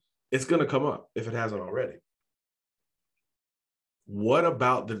there, it's going to come up if it hasn't already. What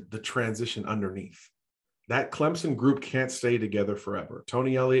about the transition underneath? That Clemson group can't stay together forever.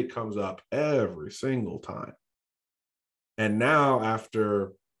 Tony Elliott comes up every single time. And now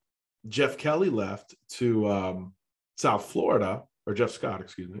after Jeff Kelly left to South Florida, or Jeff Scott,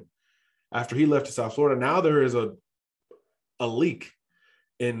 excuse me, after he left to South Florida, now there is a leak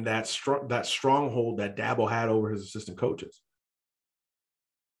in that stronghold that Dabo had over his assistant coaches.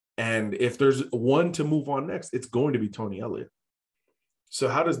 And if there's one to move on next, it's going to be Tony Elliott. So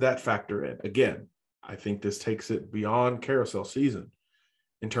how does that factor in? Again, I think this takes it beyond carousel season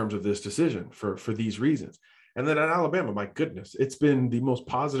in terms of this decision for these reasons. And then at Alabama, my goodness, it's been the most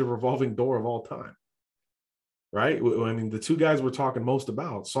positive revolving door of all time, right? I mean, the two guys we're talking most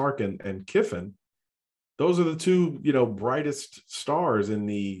about, Sark and Kiffin, those are the two, brightest stars in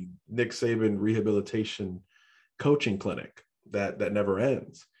the Nick Saban rehabilitation coaching clinic that never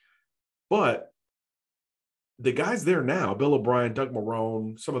ends. But the guys there now, Bill O'Brien, Doug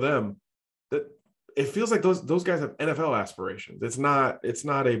Marrone, some of them, that it feels like those guys have NFL aspirations. It's not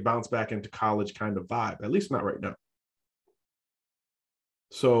a bounce back into college kind of vibe, at least not right now.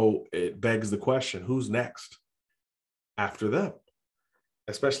 So it begs the question, who's next after them?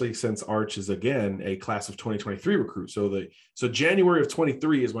 Especially since Arch is, again, a class of 2023 recruit. So January of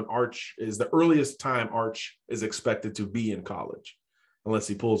 23 is when Arch is the earliest time Arch is expected to be in college, unless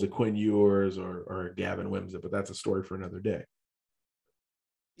he pulls a Quinn Ewers or a Gavin Wimsatt, but that's a story for another day.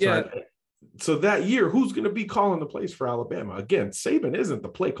 Yeah. So that year, who's going to be calling the plays for Alabama? Again, Saban isn't the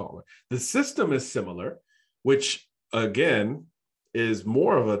play caller. The system is similar, which, again, is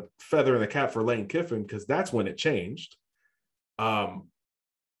more of a feather in the cap for Lane Kiffin because that's when it changed. The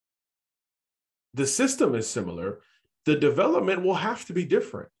system is similar. The development will have to be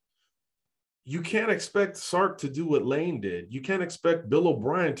different. You can't expect Sark to do what Lane did. You can't expect Bill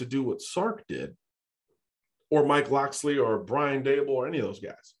O'Brien to do what Sark did, or Mike Loxley or Brian Dable or any of those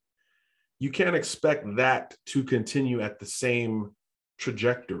guys. You can't expect that to continue at the same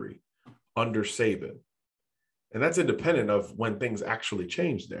trajectory under Saban. And that's independent of when things actually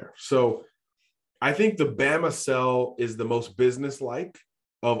change there. So I think the Bama sell is the most businesslike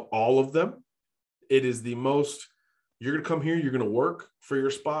of all of them. It is the most, you're going to come here, you're going to work for your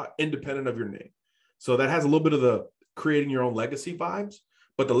spot independent of your name. So that has a little bit of the creating your own legacy vibes,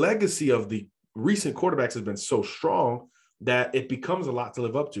 but the legacy of the recent quarterbacks has been so strong that it becomes a lot to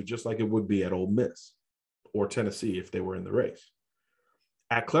live up to, just like it would be at Ole Miss or Tennessee if they were in the race.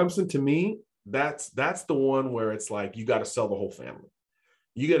 At Clemson, to me, that's the one where it's like you got to sell the whole family.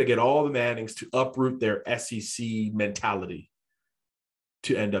 You got to get all the Mannings to uproot their SEC mentality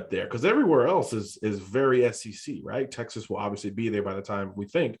to end up there, because everywhere else is very SEC, right? Texas will obviously be there by the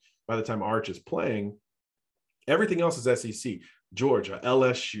time Arch is playing. Everything else is SEC. Georgia,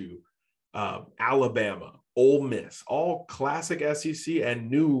 LSU, Alabama, Ole Miss, all classic SEC and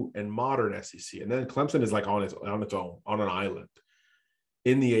new and modern SEC. And then Clemson is like on its own, on an island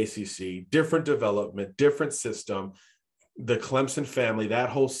in the ACC, different development, different system. The Clemson family, that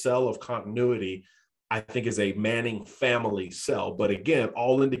whole cell of continuity, I think is a Manning family cell. But again,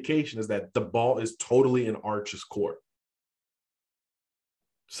 all indication is that the ball is totally in Arch's court.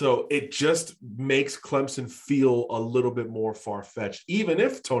 So it just makes Clemson feel a little bit more far-fetched, even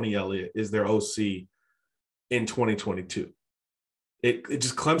if Tony Elliott is their OC in 2022. It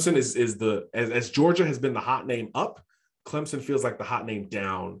just Clemson is as Georgia has been the hot name up, Clemson feels like the hot name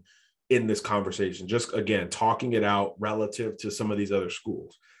down in this conversation. Just again, talking it out relative to some of these other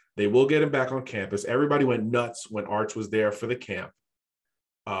schools. They will get him back on campus. Everybody went nuts when Arch was there for the camp,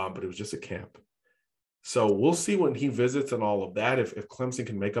 but it was just a camp. So we'll see when he visits and all of that, if Clemson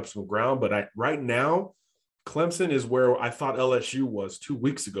can make up some ground. But right now, Clemson is where I thought LSU was 2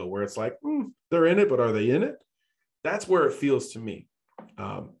 weeks ago, where it's like, they're in it, but are they in it? That's where it feels to me.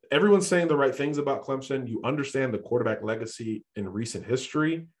 Everyone's saying the right things about Clemson. You understand the quarterback legacy in recent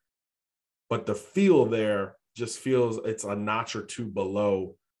history, but the feel there just feels it's a notch or two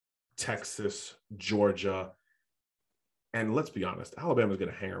below Texas, Georgia. And let's be honest, Alabama's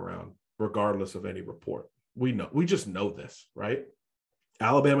going to hang around regardless of any report. We just know this, right?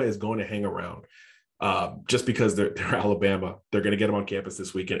 Alabama is going to hang around just because they're Alabama. They're going to get them on campus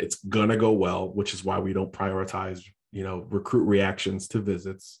this weekend. It's going to go well, which is why we don't prioritize, recruit reactions to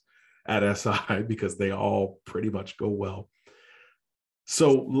visits at SI, because they all pretty much go well.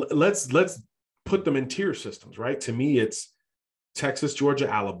 So let's put them in tier systems, right? To me, it's Texas, Georgia,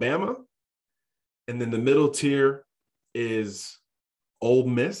 Alabama. And then the middle tier is Ole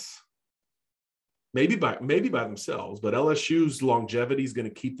Miss. Maybe by themselves, but LSU's longevity is going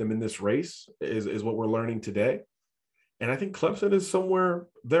to keep them in this race, is what we're learning today. And I think Clemson is somewhere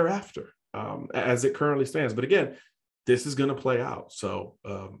thereafter as it currently stands. But again, this is going to play out. So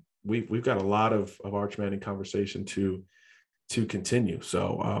we've got a lot of Arch Manning conversation to continue.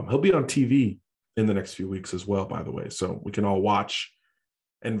 So he'll be on TV in the next few weeks as well, by the way. So we can all watch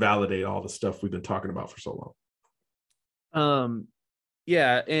and validate all the stuff we've been talking about for so long.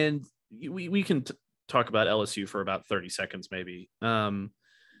 Yeah, and we can talk about LSU for about 30 seconds, maybe. I'll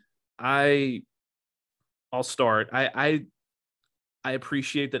start. I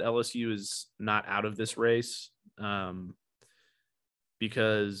appreciate that LSU is not out of this race,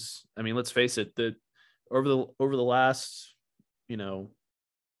 because let's face it, that over the last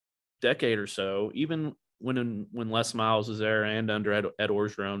decade or so, even when Les Miles was there and under Ed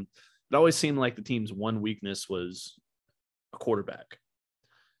Orgeron, it always seemed like the team's one weakness was a quarterback.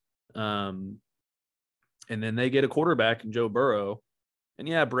 And then they get a quarterback in Joe Burrow, and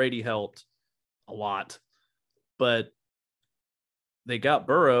yeah, Brady helped a lot, but they got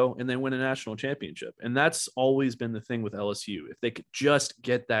Burrow and they win a national championship. And that's always been the thing with LSU. If they could just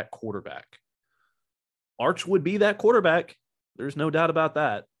get that quarterback, Arch would be that quarterback. There's no doubt about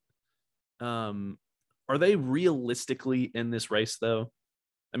that. Are they realistically in this race though?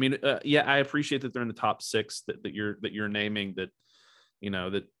 Yeah, I appreciate that they're in the top 6 that you're naming, that,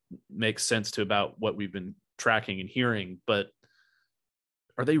 that makes sense to about what we've been tracking and hearing, but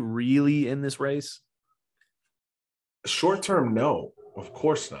are they really in this race? Short term, no, of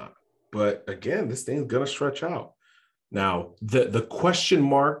course not. But again, this thing's going to stretch out. Now, the question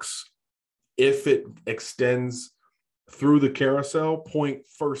marks, if it extends through the carousel, point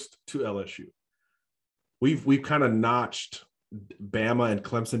first to LSU. We've kind of notched Bama and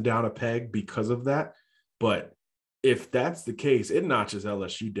Clemson down a peg because of that, but if that's the case, it notches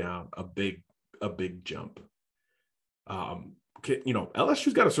LSU down a big jump.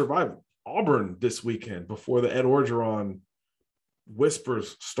 LSU's got to survive Auburn this weekend before the Ed Orgeron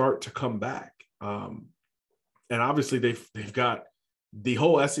whispers start to come back. And obviously they've got the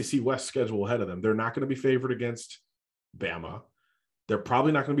whole SEC West schedule ahead of them. They're not going to be favored against Bama. They're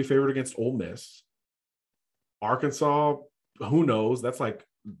probably not going to be favored against Ole Miss. Arkansas, who knows? That's like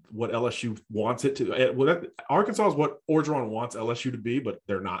what LSU wants it to. Arkansas is what Orgeron wants LSU to be, but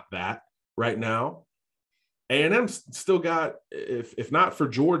they're not that right now. A&M still got, if not for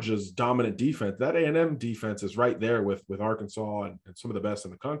Georgia's dominant defense, that A&M defense is right there with Arkansas and some of the best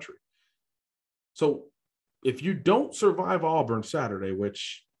in the country. So if you don't survive Auburn Saturday,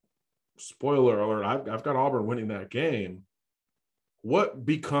 which, spoiler alert, I've got Auburn winning that game, what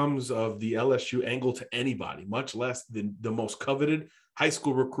becomes of the LSU angle to anybody, much less the most coveted high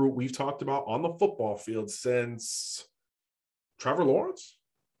school recruit we've talked about on the football field since Trevor Lawrence?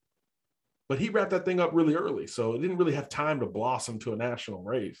 But he wrapped that thing up really early, so it didn't really have time to blossom to a national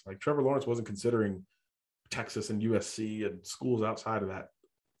race. Like, Trevor Lawrence wasn't considering Texas and USC and schools outside of that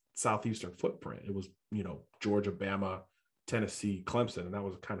southeastern footprint. It was, Georgia, Bama, Tennessee, Clemson, and that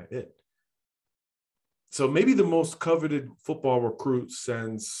was kind of it. So maybe the most coveted football recruit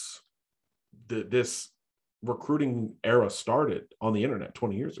since this recruiting era started on the internet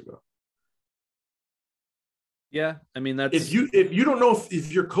 20 years ago. Yeah, that's if you don't know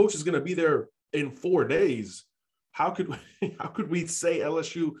if your coach is going to be there in 4 days, how could we say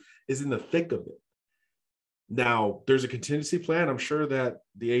LSU is in the thick of it? Now, there's a contingency plan. I'm sure that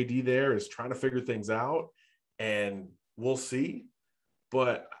the AD there is trying to figure things out, and we'll see. But I think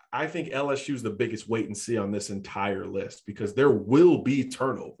but I think LSU is the biggest wait and see on this entire list because there will be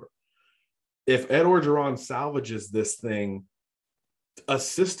turnover. If Ed Orgeron salvages this thing,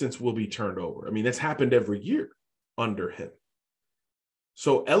 assistants will be turned over. I mean, that's happened every year under him.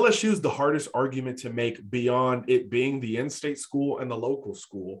 So LSU is the hardest argument to make beyond it being the in-state school and the local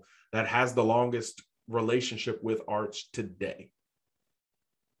school that has the longest relationship with Arch today.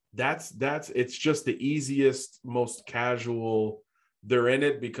 That's it's just the easiest, most casual. They're in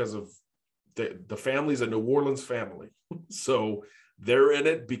it because of the family's a New Orleans family. So they're in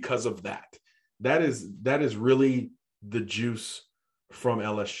it because of that. That is really the juice from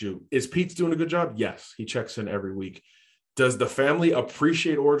LSU. Is Pete's doing a good job? Yes, he checks in every week. Does the family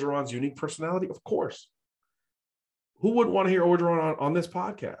appreciate Orgeron's unique personality? Of course. Who wouldn't want to hear Orgeron on this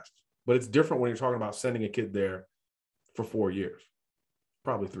podcast? But it's different when you're talking about sending a kid there for 4 years,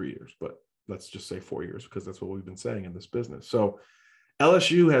 probably 3 years, but let's just say 4 years because that's what we've been saying in this business. So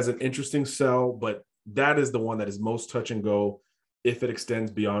LSU has an interesting sell, but that is the one that is most touch and go if it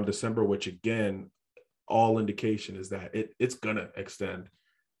extends beyond December, which again, all indication is that it's going to extend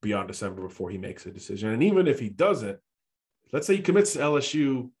beyond December before he makes a decision. And even if he doesn't, let's say he commits to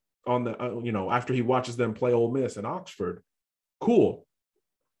LSU on the, after he watches them play Ole Miss and Oxford, cool.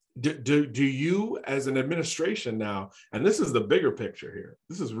 Do you as an administration now, and this is the bigger picture here,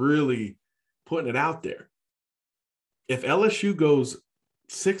 this is really putting it out there. If LSU goes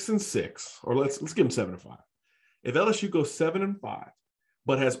 6-6, or let's give them 7-5. If LSU goes 7-5,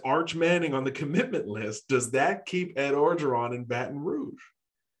 but has Arch Manning on the commitment list, does that keep Ed Orgeron in Baton Rouge?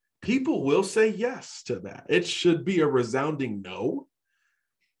 People will say yes to that. It should be a resounding no,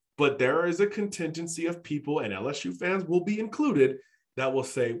 but there is a contingency of people, and LSU fans will be included, that will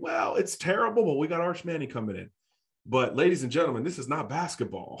say, well, it's terrible, but we got Arch Manning coming in. But ladies and gentlemen, this is not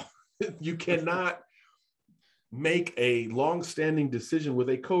basketball. You cannot make a long-standing decision with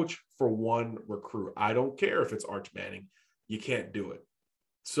a coach for one recruit. I don't care if it's Arch Manning. You can't do it.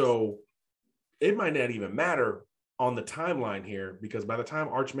 So it might not even matter on the timeline here, because by the time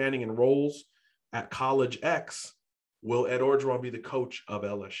Arch Manning enrolls at College X, will Ed Orgeron be the coach of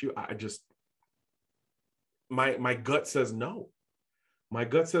LSU? My gut says no. My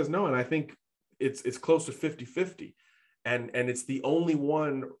gut says no, and I think it's close to 50-50. And it's the only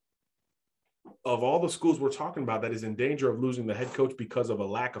one of all the schools we're talking about that is in danger of losing the head coach because of a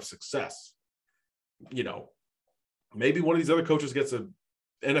lack of success. Maybe one of these other coaches gets an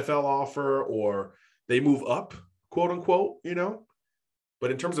NFL offer or they move up, quote unquote, But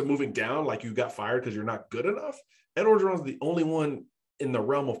in terms of moving down, like you got fired because you're not good enough, Ed Orgeron's the only one in the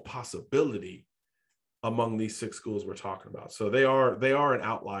realm of possibility among these 6 schools we're talking about. So they are an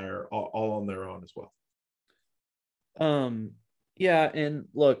outlier all on their own as well. Yeah, and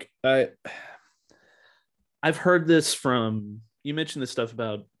look, I've heard this from, you mentioned this stuff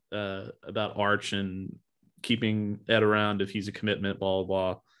about Arch and keeping Ed around if he's a commitment, blah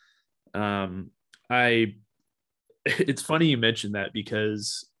blah blah. It's funny you mentioned that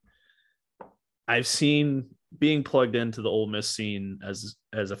because I've seen, being plugged into the Ole Miss scene as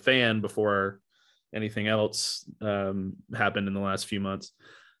a fan before anything else happened in the last few months.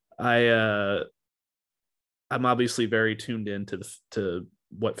 I'm obviously very tuned in to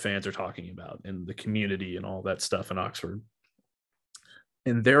what fans are talking about and the community and all that stuff in Oxford.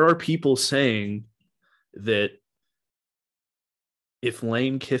 And there are people saying that if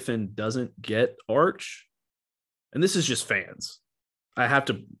Lane Kiffin doesn't get Arch, and this is just fans,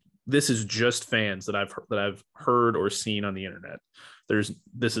 this is just fans that I've heard or seen on the internet.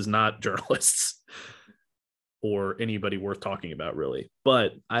 This is not journalists or anybody worth talking about, really.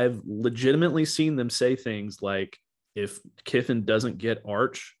 But I've legitimately seen them say things like, if Kiffin doesn't get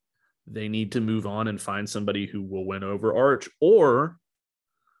Arch, they need to move on and find somebody who will win over Arch. Or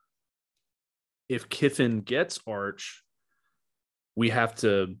if Kiffin gets Arch, we have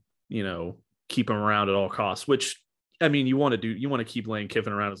to, keep him around at all costs, which, I mean, you want to keep Lane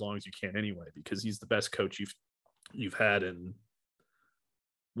Kiffin around as long as you can anyway, because he's the best coach you've had in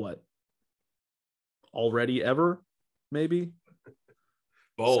what, already ever, maybe.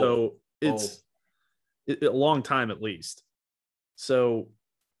 So it's a long time at least. So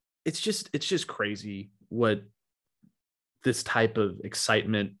it's just crazy what this type of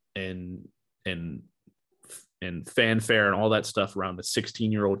excitement and fanfare and all that stuff around a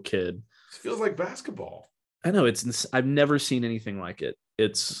 16-year-old kid. It feels like basketball. I know, I've never seen anything like it.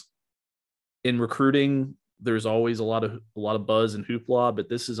 It's in recruiting, there's always a lot of buzz and hoopla, but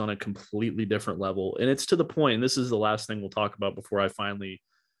this is on a completely different level. And it's to the point, and this is the last thing we'll talk about before I finally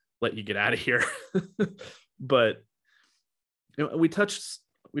let you get out of here. But we touched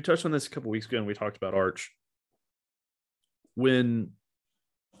on this a couple weeks ago, and we talked about Arch. When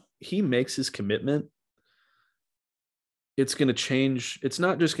he makes his commitment, it's going to change. It's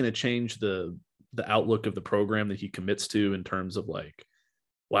not just going to change the outlook of the program that he commits to in terms of like,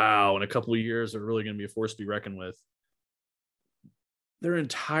 wow, in a couple of years, they're really going to be a force to be reckoned with. Their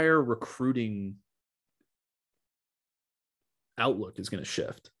entire recruiting outlook is going to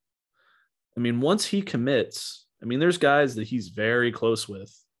shift. I mean, once he commits, I mean, there's guys that he's very close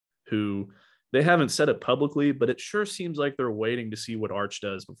with who they haven't said it publicly, but it sure seems like they're waiting to see what Arch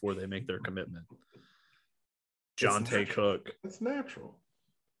does before they make their commitment. Jonte Cook. It's natural.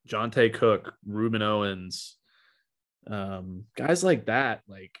 Jonte Cook, Ruben Owens, guys like that,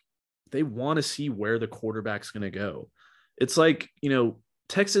 like they want to see where the quarterback's going to go. It's like,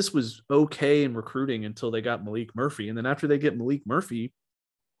 Texas was okay in recruiting until they got Malik Murphy. And then after they get Malik Murphy,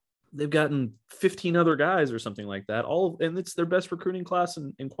 they've gotten 15 other guys or something like that. And it's their best recruiting class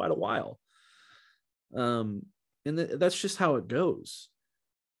in quite a while. That's just how it goes.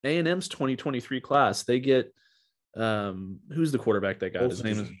 A&M's 2023 class, they get who's the quarterback they got? His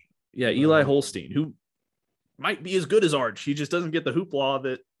name is Eli Holstein, who might be as good as Arch. He just doesn't get the hoopla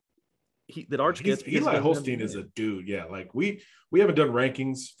that Arch gets. Eli Holstein is a dude. Yeah, like we haven't done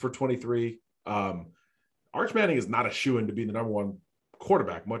rankings for 23. Arch Manning is not a shoo-in to be the number one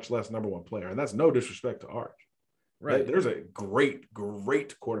quarterback, much less number one player, and that's no disrespect to Arch. Right? There's a great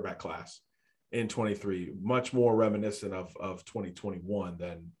quarterback class in 23, much more reminiscent of 2021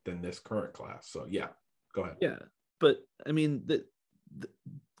 than this current class. So yeah, go ahead. Yeah, but I mean the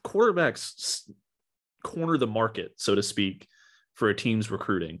quarterbacks corner the market, so to speak, for a team's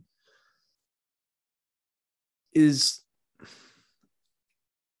recruiting.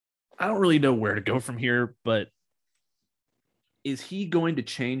 I don't really know where to go from here, but is he going to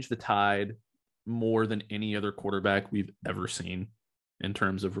change the tide more than any other quarterback we've ever seen in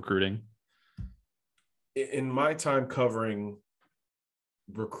terms of recruiting? In my time covering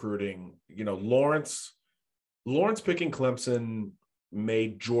recruiting, Lawrence picking Clemson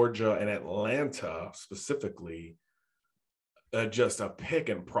made Georgia and Atlanta specifically just a pick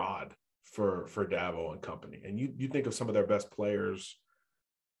and prod for Dabo and company. And you think of some of their best players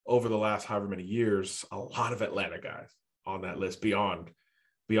over the last however many years, a lot of Atlanta guys on that list beyond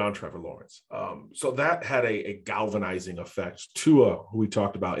Trevor Lawrence. So that had a galvanizing effect. Tua, who we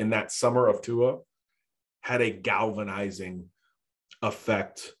talked about in that summer of Tua, had a galvanizing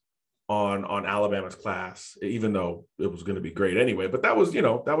effect on Alabama's class, even though it was going to be great anyway. But that was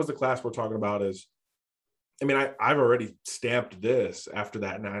the class we're talking about. I've already stamped this after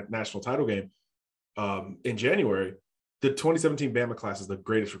that national title game in January. The 2017 Bama class is the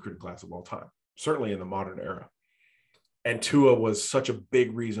greatest recruiting class of all time, certainly in the modern era. And Tua was such a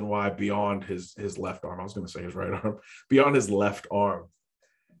big reason why, beyond his left arm, I was going to say his right arm, beyond his left arm,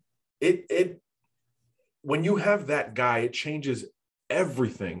 when you have that guy, it changes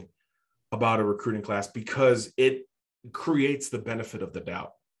everything about a recruiting class because it creates the benefit of the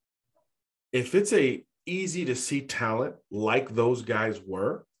doubt. If it's a easy to see talent like those guys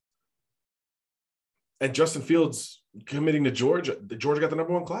were, and Justin Fields committing to Georgia got the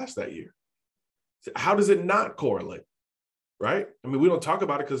number one class that year. How does it not correlate? Right? I mean, we don't talk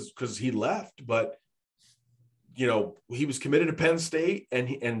about it because he left, but he was committed to Penn State,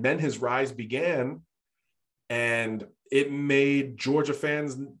 and then his rise began, and it made Georgia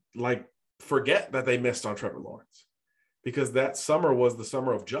fans forget that they missed on Trevor Lawrence, because that summer was the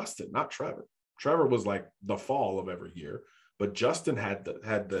summer of Justin, not Trevor. Trevor was like the fall of every year, but Justin had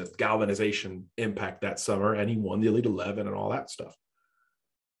the galvanization impact that summer, and he won the Elite 11 and all that stuff.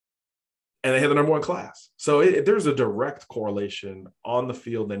 And they had the number one class. So there's a direct correlation on the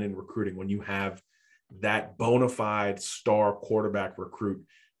field and in recruiting when you have that bona fide star quarterback recruit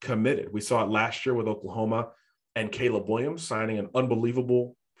committed. We saw it last year with Oklahoma and Caleb Williams signing an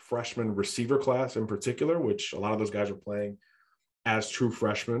unbelievable freshman receiver class in particular, which a lot of those guys are playing as true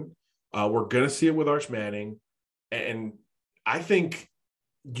freshmen. We're going to see it with Arch Manning. And I think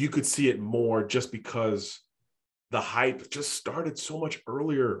you could see it more just because the hype just started so much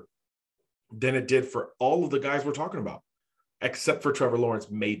earlier than it did for all of the guys we're talking about, except for Trevor Lawrence,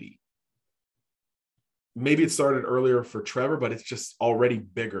 maybe. Maybe it started earlier for Trevor, but it's just already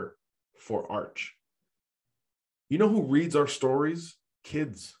bigger for Arch. You know who reads our stories?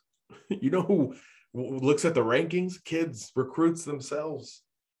 Kids. You know who looks at the rankings? Kids, recruits themselves.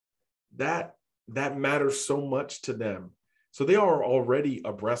 That matters so much to them. So they are already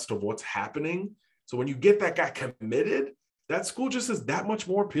abreast of what's happening. So when you get that guy committed, that school just is that much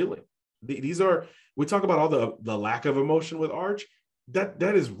more appealing. We talk about all the lack of emotion with Arch.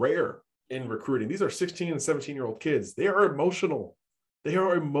 That is rare in recruiting. These are 16 and 17-year-old kids. They are emotional. They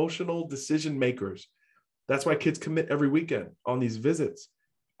are emotional decision makers. That's why kids commit every weekend on these visits.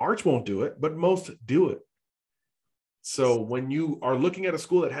 Arch won't do it, but most do it. So when you are looking at a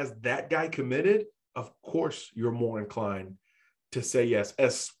school that has that guy committed, of course you're more inclined to say yes,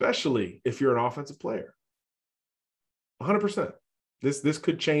 especially if you're an offensive player. 100%. This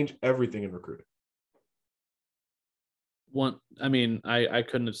could change everything in recruiting. I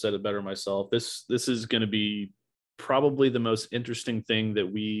couldn't have said it better myself. This is going to be probably the most interesting thing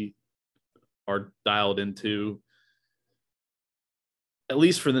that we are dialed into, at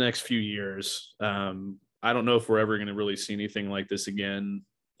least for the next few years. I don't know if we're ever going to really see anything like this again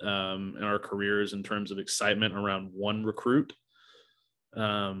in our careers in terms of excitement around one recruit,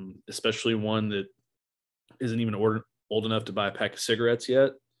 especially one that isn't even old enough to buy a pack of cigarettes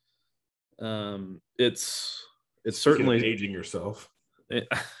yet. It's certainly aging yourself.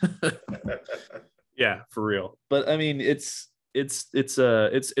 Yeah, for real. But I mean, it's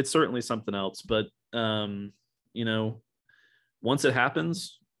certainly something else. But once it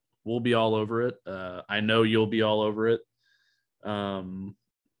happens, we'll be all over it. I know you'll be all over it.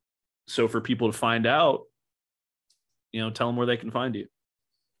 So for people to find out, tell them where they can find you.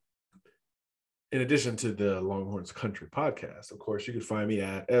 In addition to the Longhorns Country podcast, of course, you can find me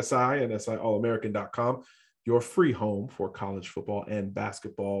at SI and SIAllamerican.com, your free home for college football and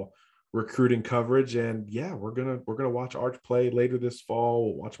basketball recruiting coverage. And yeah, we're gonna watch Arch play later this fall.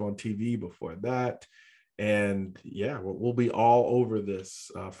 We'll watch him on TV before that. And yeah, we'll be all over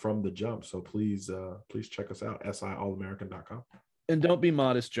this from the jump. So please check us out, SIAllamerican.com. And don't be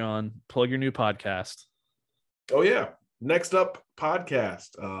modest, John. Plug your new podcast. Oh yeah. Next Up podcast.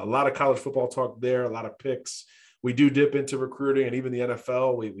 A lot of college football talk there, a lot of picks. We do dip into recruiting and even the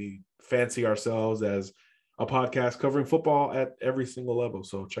NFL. We fancy ourselves as a podcast covering football at every single level.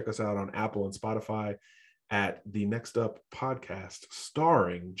 So check us out on Apple and Spotify at the Next Up podcast,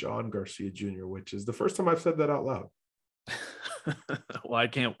 starring John Garcia Jr., which is the first time I've said that out loud. Well, I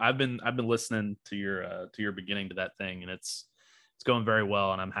can't. I've been listening to your beginning to that thing, and it's going very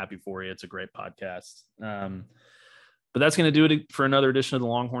well, and I'm happy for you. It's a great podcast. But that's going to do it for another edition of the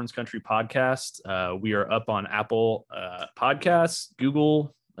Longhorns Country podcast. We are up on Apple Podcasts,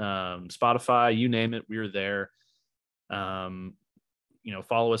 Google, Spotify, you name it. We are there.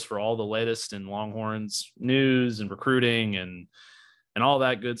 Follow us for all the latest in Longhorns news and recruiting and all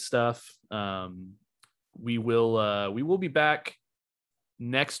that good stuff. We will be back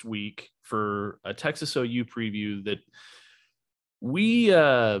next week for a Texas OU preview that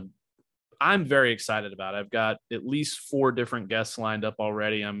I'm very excited about. I've got at least 4 different guests lined up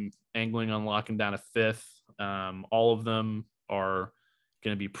already. I'm angling on locking down a 5th. All of them are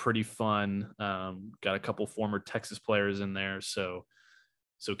going to be pretty fun. Got a couple former Texas players in there, so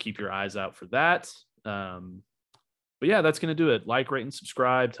keep your eyes out for that. But yeah, that's going to do it. Like, rate, and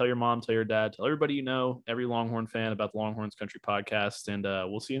subscribe. Tell your mom, tell your dad, tell everybody you know, every Longhorn fan about the Longhorns Country podcast, and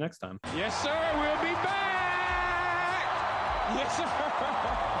we'll see you next time. Yes, sir. We'll be back. Yes, sir.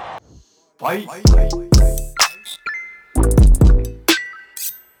 Fight.